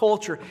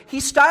culture.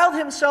 He styled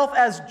himself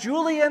as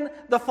Julian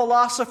the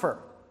philosopher,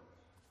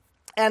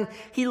 and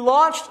he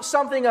launched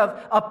something of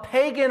a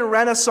pagan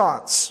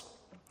renaissance.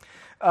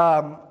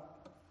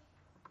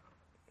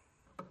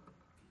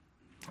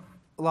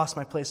 Lost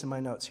my place in my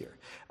notes here.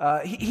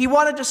 He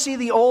wanted to see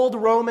the old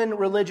Roman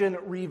religion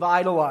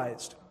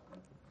revitalized.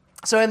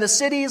 So in the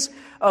cities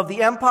of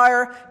the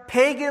empire,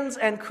 pagans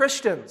and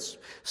Christians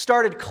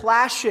started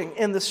clashing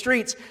in the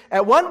streets.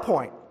 At one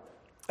point,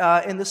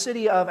 in the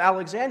city of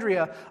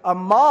Alexandria, a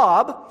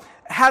mob,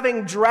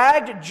 having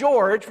dragged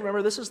George,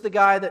 remember this is the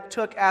guy that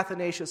took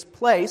Athanasius'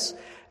 place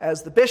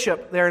as the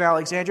bishop there in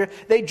Alexandria,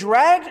 they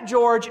dragged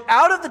George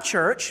out of the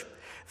church,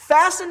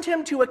 fastened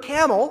him to a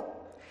camel,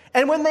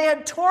 and when they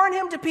had torn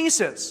him to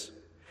pieces,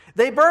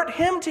 they burnt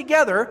him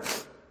together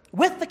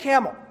with the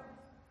camel.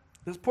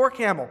 This poor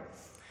camel.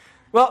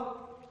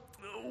 Well,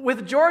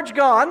 with George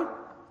gone,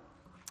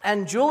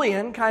 and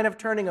Julian kind of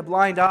turning a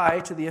blind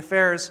eye to the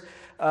affairs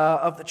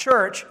of the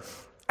church,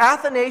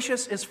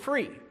 Athanasius is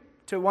free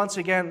to once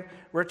again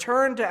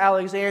return to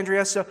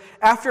Alexandria. So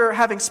after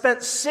having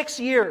spent 6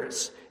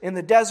 years in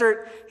the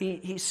desert,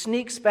 he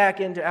sneaks back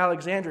into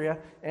Alexandria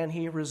and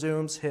he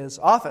resumes his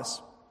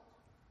office.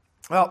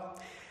 Well,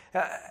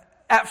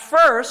 at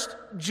first,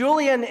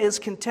 Julian is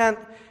content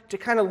to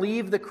kind of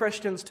leave the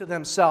Christians to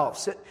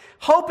themselves,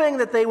 hoping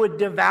that they would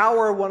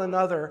devour one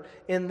another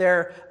in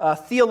their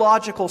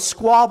theological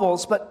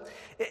squabbles. But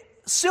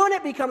soon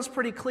it becomes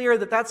pretty clear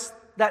that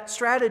that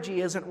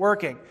strategy isn't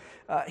working.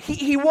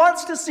 He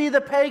wants to see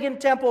the pagan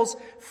temples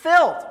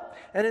filled.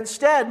 And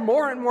instead,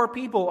 more and more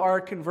people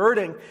are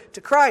converting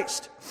to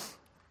Christ.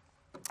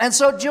 And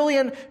so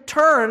Julian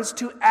turns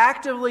to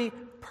actively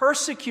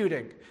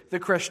persecuting the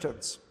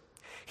Christians.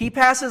 He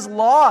passes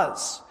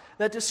laws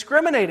that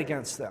discriminate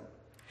against them,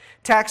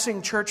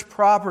 taxing church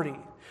property,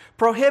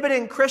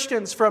 prohibiting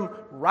Christians from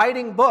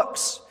writing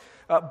books,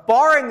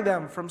 barring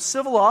them from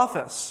civil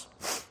office.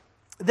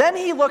 Then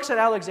he looks at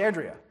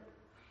Alexandria,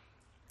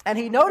 and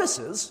he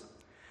notices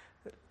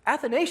that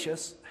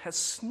Athanasius has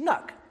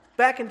snuck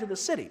back into the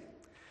city.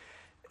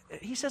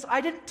 He says,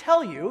 I didn't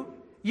tell you,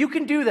 you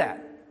can do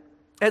that.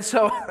 And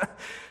so,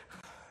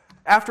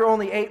 after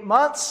only 8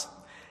 months,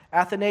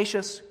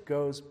 Athanasius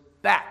goes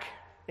back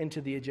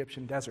into the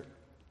Egyptian desert.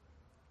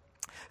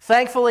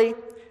 Thankfully,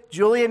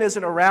 Julian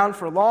isn't around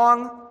for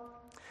long.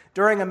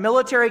 During a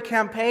military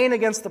campaign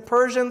against the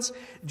Persians,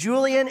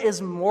 Julian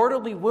is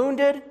mortally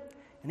wounded,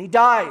 and he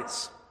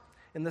dies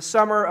in the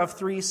summer of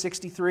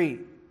 363.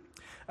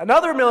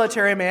 Another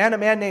military man, a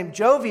man named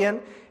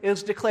Jovian,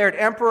 is declared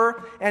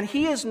emperor, and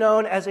he is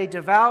known as a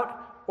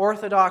devout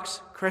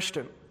Orthodox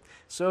Christian.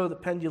 So the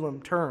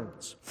pendulum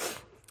turns.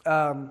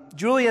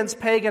 Julian's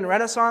pagan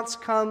renaissance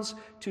comes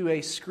to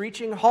a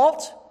screeching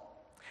halt.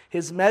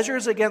 His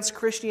measures against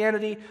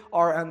Christianity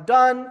are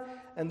undone,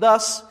 and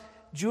thus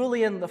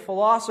Julian the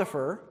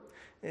philosopher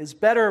is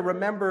better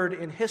remembered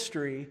in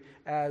history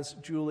as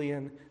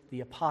Julian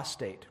the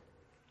apostate.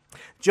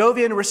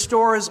 Jovian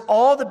restores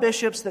all the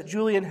bishops that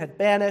Julian had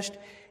banished,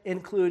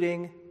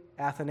 including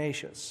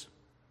Athanasius.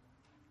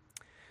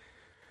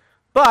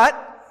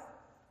 But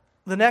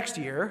the next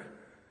year,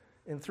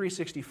 in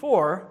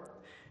 364,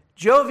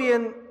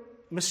 Jovian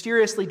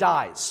mysteriously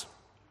dies,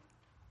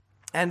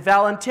 and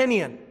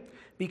Valentinian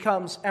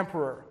becomes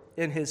emperor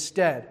in his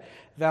stead.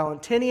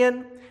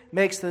 Valentinian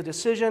makes the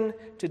decision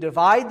to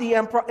divide the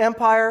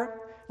empire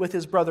with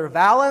his brother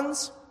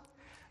Valens.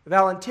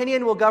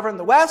 Valentinian will govern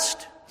the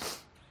west,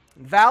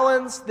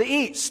 Valens the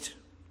east.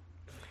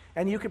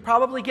 And you could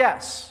probably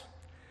guess,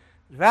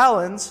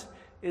 Valens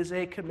is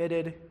a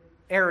committed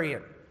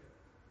Arian.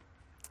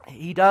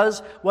 He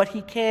does what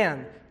he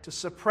can to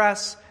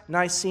suppress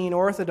Nicene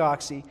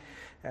orthodoxy,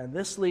 and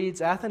this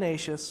leads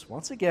Athanasius,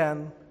 once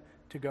again,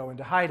 to go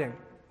into hiding.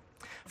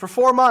 For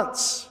 4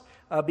 months,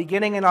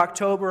 beginning in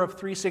October of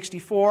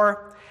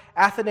 364,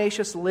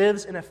 Athanasius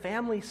lives in a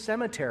family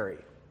cemetery,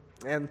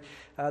 and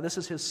this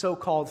is his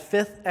so-called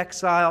fifth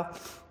exile.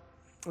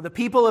 The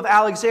people of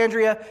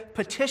Alexandria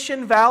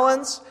petition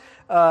Valens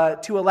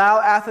to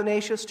allow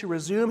Athanasius to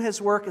resume his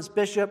work as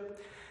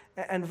bishop,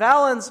 and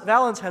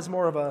Valens has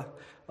more of a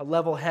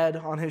level head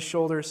on his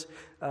shoulders.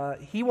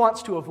 He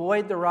wants to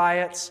avoid the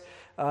riots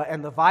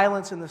and the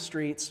violence in the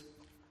streets,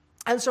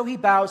 and so he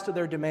bows to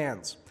their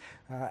demands.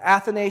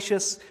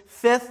 Athanasius'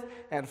 fifth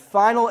and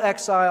final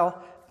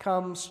exile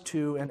comes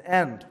to an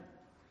end.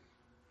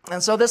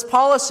 And so this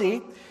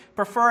policy,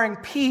 preferring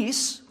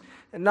peace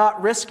and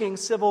not risking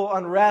civil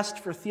unrest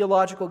for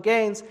theological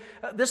gains,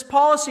 this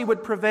policy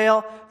would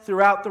prevail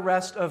throughout the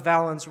rest of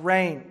Valens'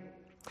 reign,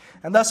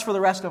 and thus for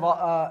the rest of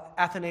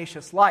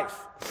Athanasius'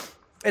 life.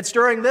 It's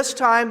during this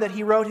time that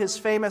he wrote his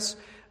famous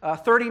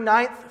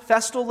 39th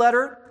festal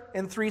letter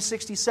in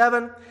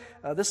 367.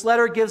 This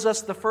letter gives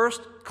us the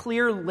first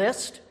clear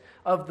list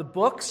of the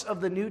books of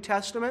the New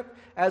Testament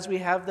as we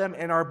have them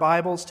in our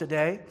Bibles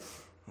today.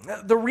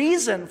 The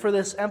reason for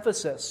this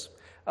emphasis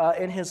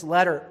in his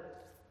letter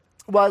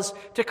was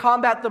to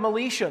combat the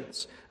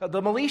Meletians.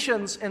 The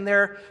Meletians, in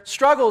their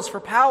struggles for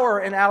power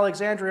in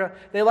Alexandria,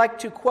 they like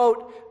to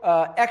quote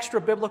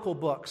extra-biblical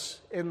books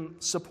in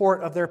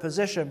support of their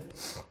position.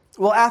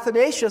 Well,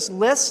 Athanasius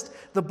lists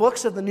the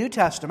books of the New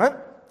Testament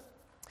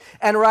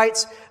and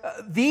writes,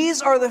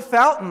 "These are the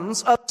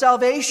fountains of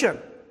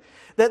salvation,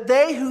 that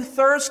they who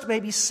thirst may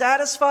be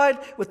satisfied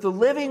with the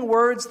living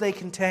words they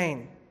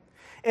contain.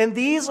 In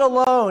these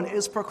alone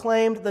is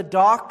proclaimed the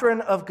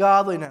doctrine of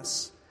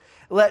godliness.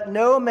 Let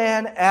no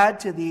man add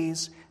to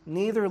these,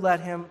 neither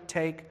let him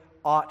take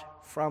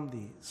aught from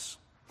these."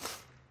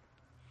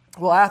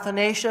 Well,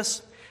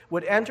 Athanasius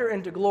would enter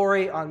into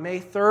glory on May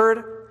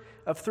 3rd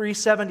of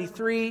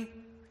 373,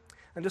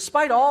 and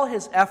despite all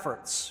his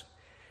efforts,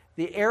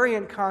 the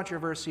Arian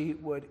controversy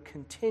would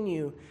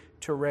continue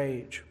to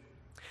rage.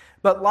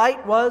 But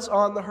light was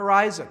on the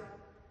horizon.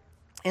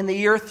 In the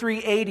year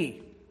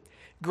 380,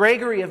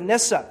 Gregory of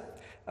Nyssa,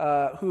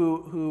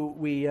 who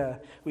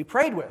we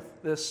prayed with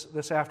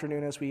this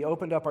afternoon as we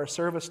opened up our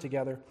service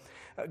together,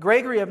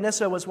 Gregory of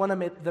Nyssa was one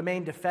of the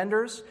main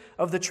defenders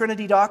of the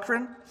Trinity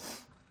doctrine.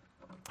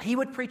 He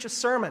would preach a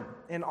sermon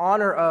in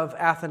honor of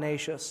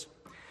Athanasius.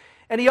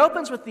 And he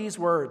opens with these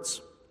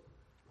words: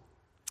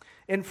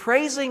 "In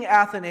praising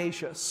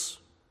Athanasius,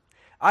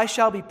 I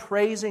shall be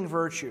praising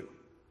virtue.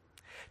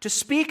 To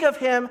speak of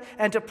him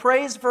and to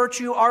praise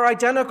virtue are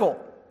identical,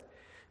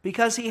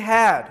 because he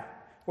had,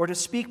 or to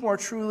speak more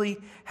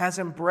truly, has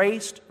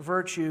embraced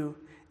virtue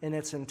in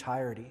its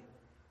entirety."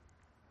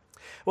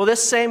 Well,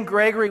 this same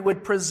Gregory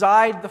would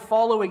preside the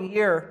following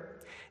year,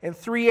 in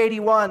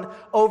 381,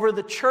 over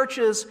the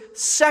Church's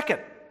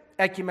second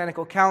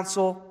ecumenical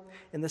council,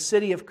 in the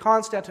city of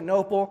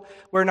Constantinople,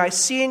 where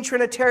Nicene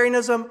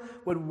Trinitarianism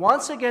would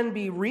once again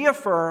be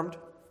reaffirmed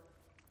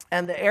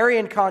and the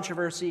Arian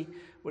controversy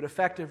would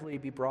effectively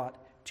be brought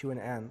to an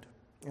end.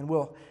 And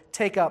we'll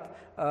take up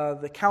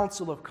the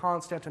Council of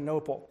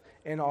Constantinople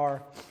in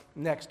our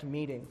next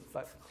meeting.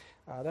 But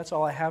that's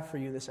all I have for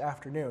you this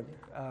afternoon.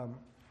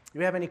 Do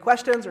you have any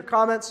questions or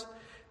comments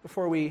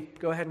before we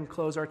go ahead and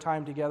close our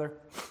time together?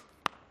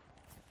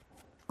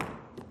 I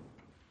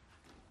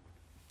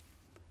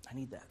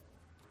need that.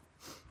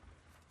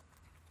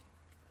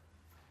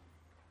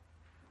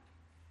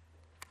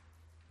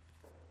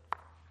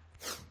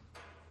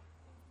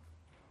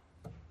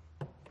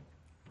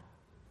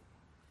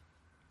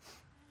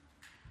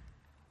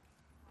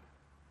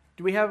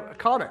 Do we have a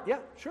comment? Yeah,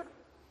 sure.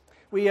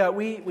 We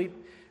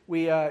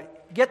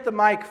get the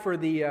mic for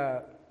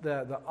the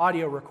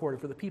audio recorder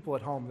for the people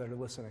at home that are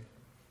listening.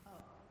 Oh,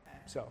 okay.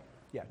 So,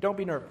 yeah, don't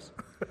be nervous.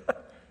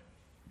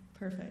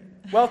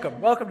 Perfect.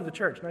 Welcome to the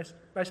church.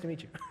 Nice to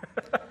meet you.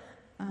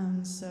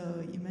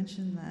 So you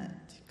mentioned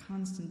that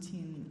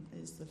Constantine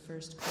is the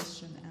first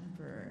Christian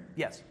emperor.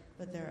 Yes.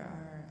 But there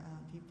are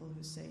people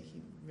who say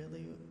he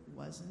really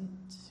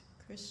wasn't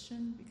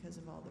Christian because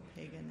of all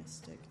the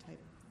paganistic type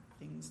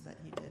things that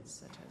he did,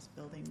 such as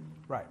building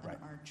an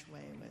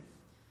archway with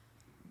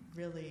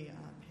really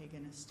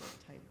paganistic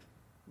type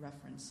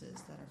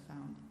references that are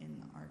found in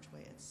the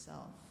archway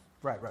itself.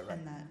 Right.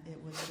 And that it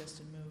was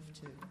just a move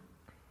to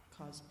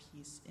cause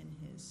peace in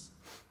his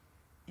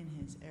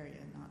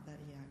area, not that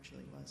he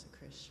actually was a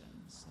Christian.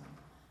 So,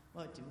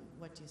 what do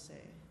you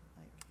say?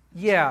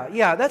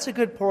 Yeah, that's a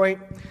good point.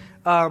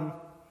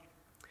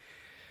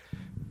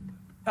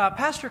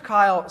 Pastor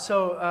Kyle.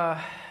 So,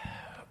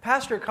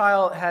 Pastor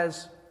Kyle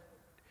has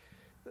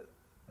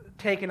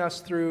taken us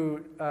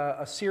through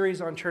a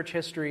series on church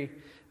history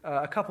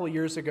a couple of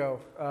years ago,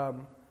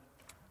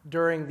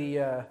 during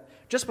the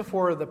just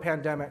before the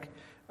pandemic.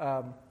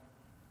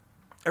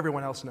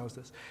 Everyone else knows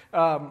this,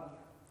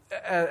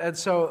 and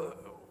so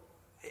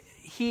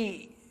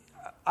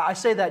I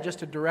say that just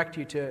to direct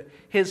you to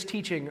his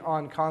teaching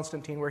on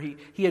Constantine, where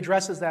he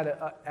addresses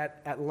that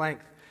at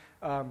length.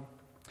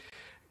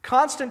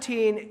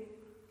 Constantine,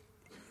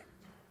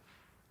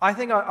 I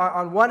think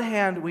on one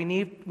hand we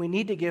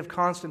need to give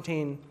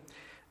Constantine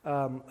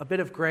a bit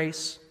of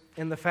grace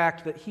in the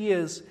fact that he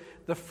is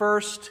the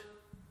first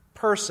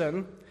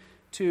person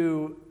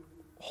to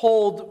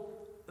hold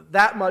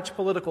that much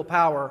political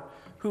power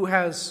who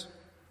has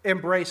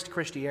embraced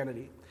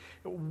Christianity.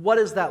 What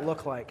does that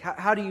look like?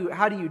 How do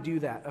you do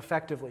that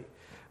effectively?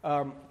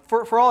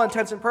 For all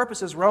intents and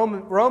purposes,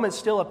 Rome is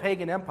still a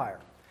pagan empire.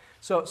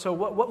 So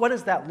what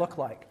does that look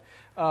like?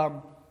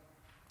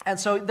 And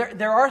so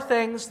there are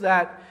things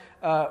that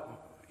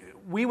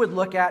we would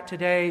look at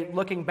today,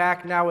 looking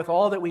back now with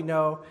all that we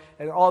know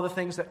and all the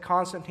things that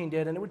Constantine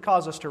did, and it would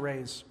cause us to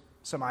raise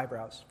some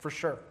eyebrows, for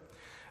sure.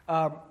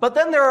 But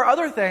then there are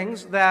other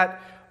things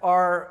that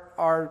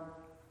are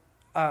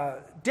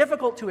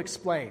difficult to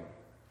explain,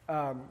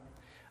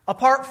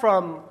 apart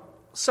from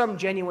some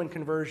genuine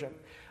conversion.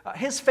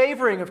 His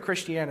favoring of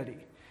Christianity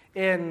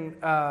in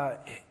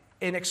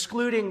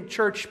excluding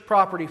church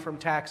property from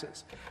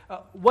taxes.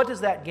 What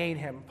does that gain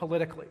him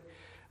politically?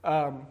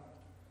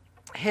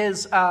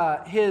 His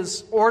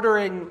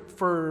ordering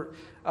for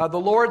the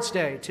Lord's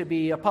Day to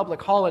be a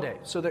public holiday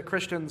so that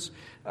Christians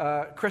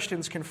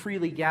can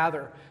freely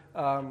gather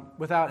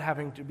without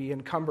having to be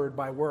encumbered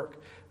by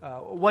work.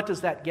 What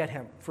does that get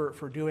him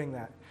for doing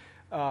that?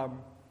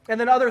 And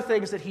then other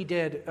things that he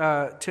did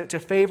to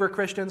favor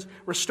Christians,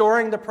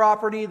 restoring the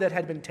property that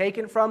had been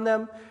taken from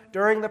them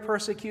during the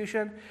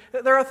persecution.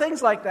 There are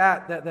things like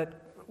that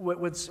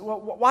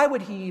why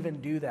would he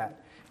even do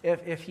that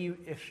if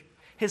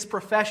his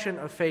profession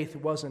of faith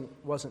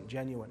wasn't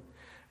genuine?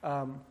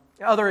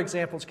 Other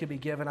examples could be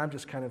given. I'm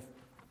just kind of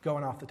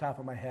going off the top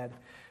of my head.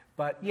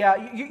 But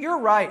yeah, you're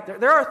right.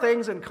 There are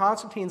things in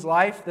Constantine's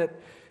life that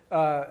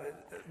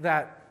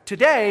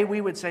today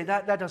we would say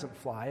that doesn't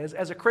fly.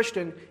 As a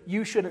Christian,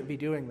 you shouldn't be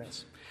doing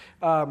this.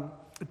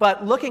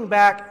 But looking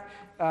back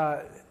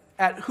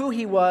at who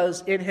he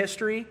was in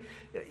history,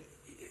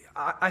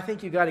 I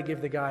think you got to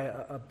give the guy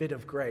a bit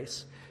of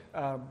grace.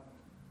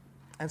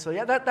 And so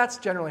yeah, that's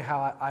generally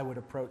how I would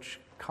approach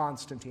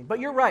Constantine. But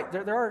you're right.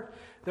 There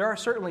are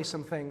certainly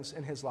some things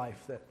in his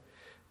life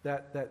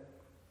that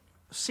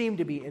seem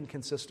to be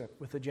inconsistent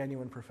with a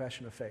genuine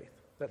profession of faith.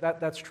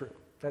 That's true.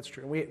 That's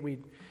true.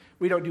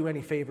 We don't do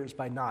any favors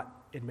by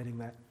not admitting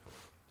that.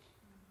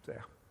 So,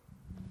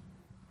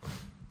 yeah.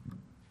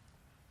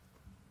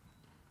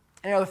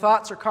 Any other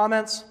thoughts or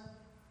comments?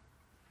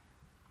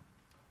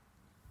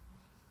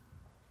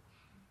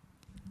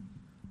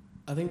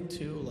 I think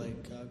too,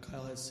 like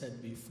Kyle has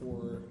said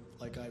before,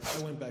 like I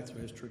went back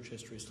through his church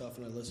history stuff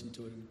and I listened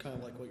to it, and kind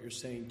of like what you're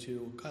saying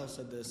too. Kyle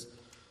said this: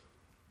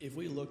 if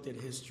we looked at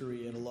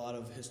history at a lot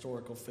of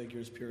historical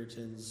figures,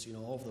 Puritans,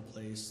 all over the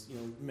place,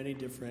 many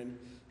different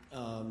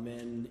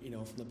men,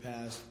 from the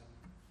past,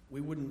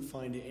 we wouldn't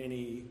find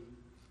any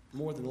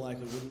more than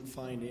likely wouldn't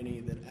find any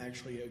that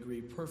actually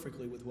agree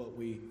perfectly with what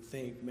we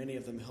think. Many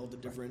of them held to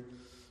different,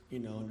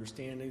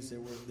 understandings.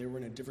 They were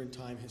in a different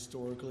time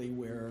historically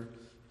where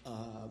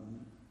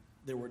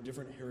there were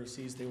different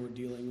heresies they were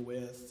dealing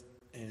with,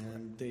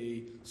 and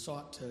they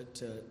sought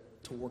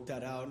to work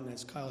that out. And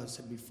as Kyle has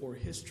said before,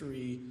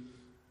 history,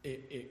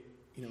 it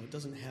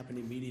doesn't happen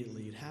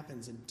immediately. It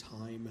happens in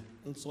time.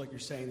 And so, like you're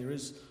saying, there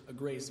is a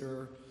grace. There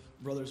are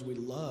brothers we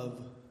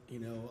love,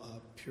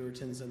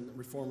 Puritans and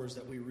Reformers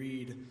that we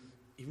read,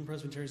 even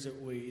Presbyterians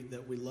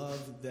that we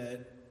love,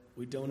 that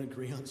we don't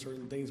agree on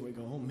certain things. We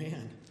go, oh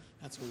man,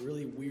 that's a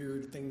really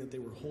weird thing that they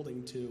were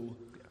holding to.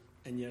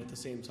 And yet at the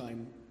same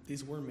time,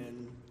 these were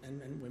men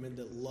and women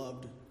that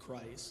loved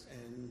Christ,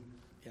 and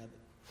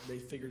they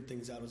figured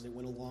things out as they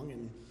went along.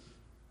 And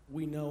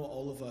we know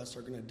all of us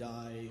are going to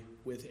die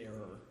with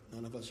error.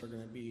 None of us are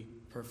going to be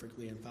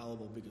perfectly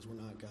infallible because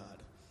we're not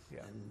God. Yeah.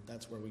 And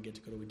that's where we get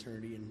to go to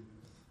eternity and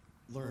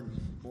learn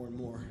more and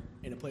more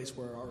in a place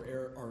where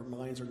our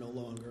minds are no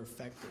longer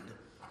affected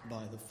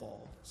by the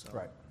fall. So.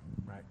 Right.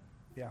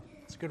 Yeah,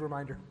 it's a good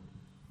reminder.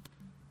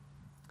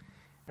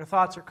 Your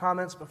thoughts or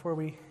comments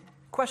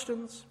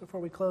questions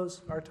before we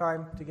close our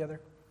time together?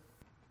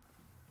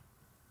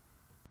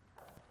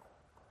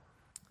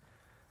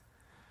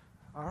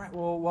 All right,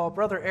 well, while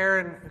Brother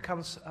Aaron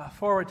comes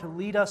forward to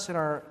lead us in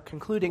our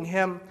concluding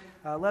hymn,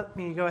 let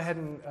me go ahead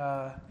and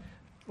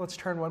let's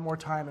turn one more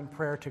time in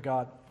prayer to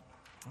God.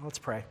 Let's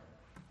pray.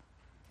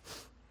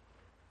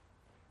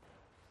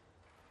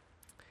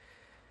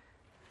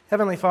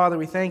 Heavenly Father,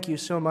 we thank you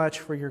so much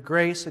for your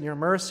grace and your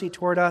mercy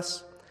toward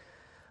us.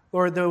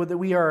 Lord, though that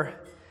we are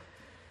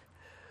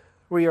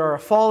a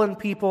fallen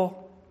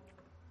people,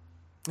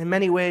 in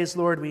many ways,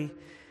 Lord, we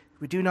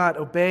do not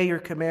obey your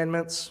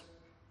commandments.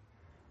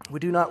 We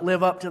do not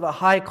live up to the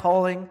high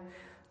calling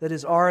that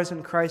is ours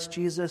in Christ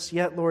Jesus.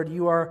 Yet, Lord,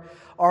 you are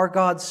our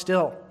God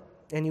still,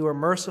 and you are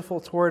merciful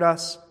toward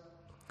us.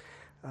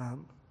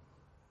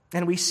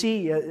 And we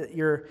see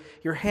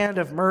your hand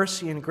of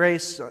mercy and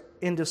grace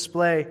in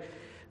display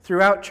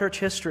throughout church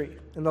history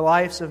in the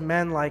lives of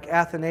men like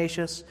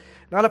Athanasius,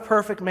 not a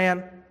perfect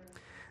man,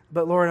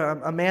 but, Lord,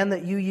 a man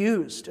that you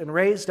used and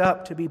raised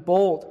up to be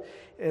bold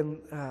in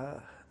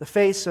the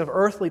face of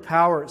earthly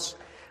powers,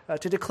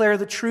 to declare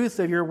the truth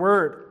of your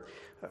word,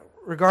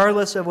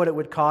 regardless of what it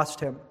would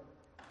cost him.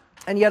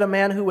 And yet a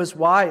man who was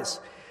wise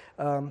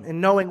in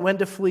knowing when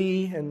to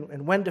flee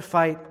and when to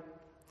fight.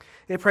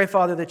 I pray,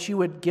 Father, that you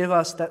would give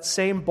us that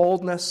same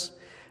boldness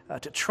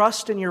to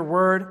trust in your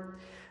word.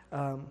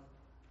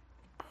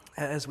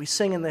 As we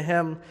sing in the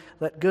hymn,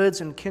 let goods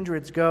and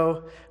kindreds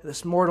go,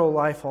 this mortal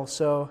life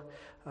also.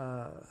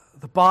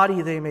 The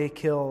body they may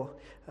kill,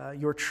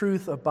 your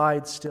truth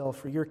abides still,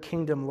 for your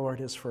kingdom, Lord,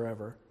 is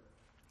forever.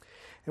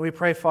 And we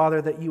pray,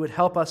 Father, that you would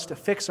help us to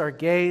fix our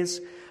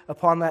gaze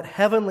upon that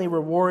heavenly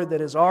reward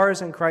that is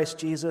ours in Christ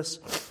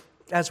Jesus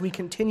as we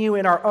continue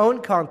in our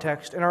own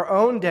context, in our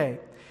own day,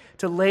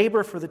 to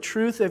labor for the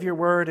truth of your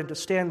word and to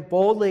stand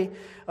boldly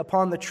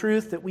upon the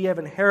truth that we have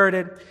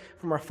inherited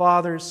from our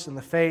fathers in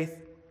the faith.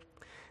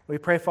 We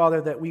pray,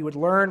 Father, that we would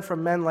learn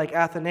from men like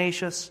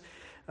Athanasius,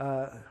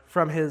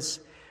 from his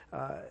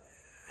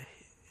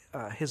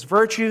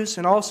virtues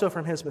and also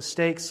from his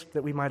mistakes,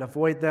 that we might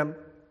avoid them,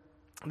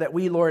 that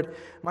we, Lord,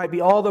 might be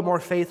all the more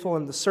faithful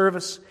in the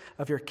service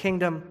of your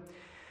kingdom.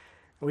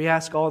 We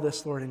ask all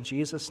this, Lord, in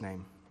Jesus'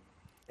 name.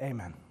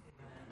 Amen.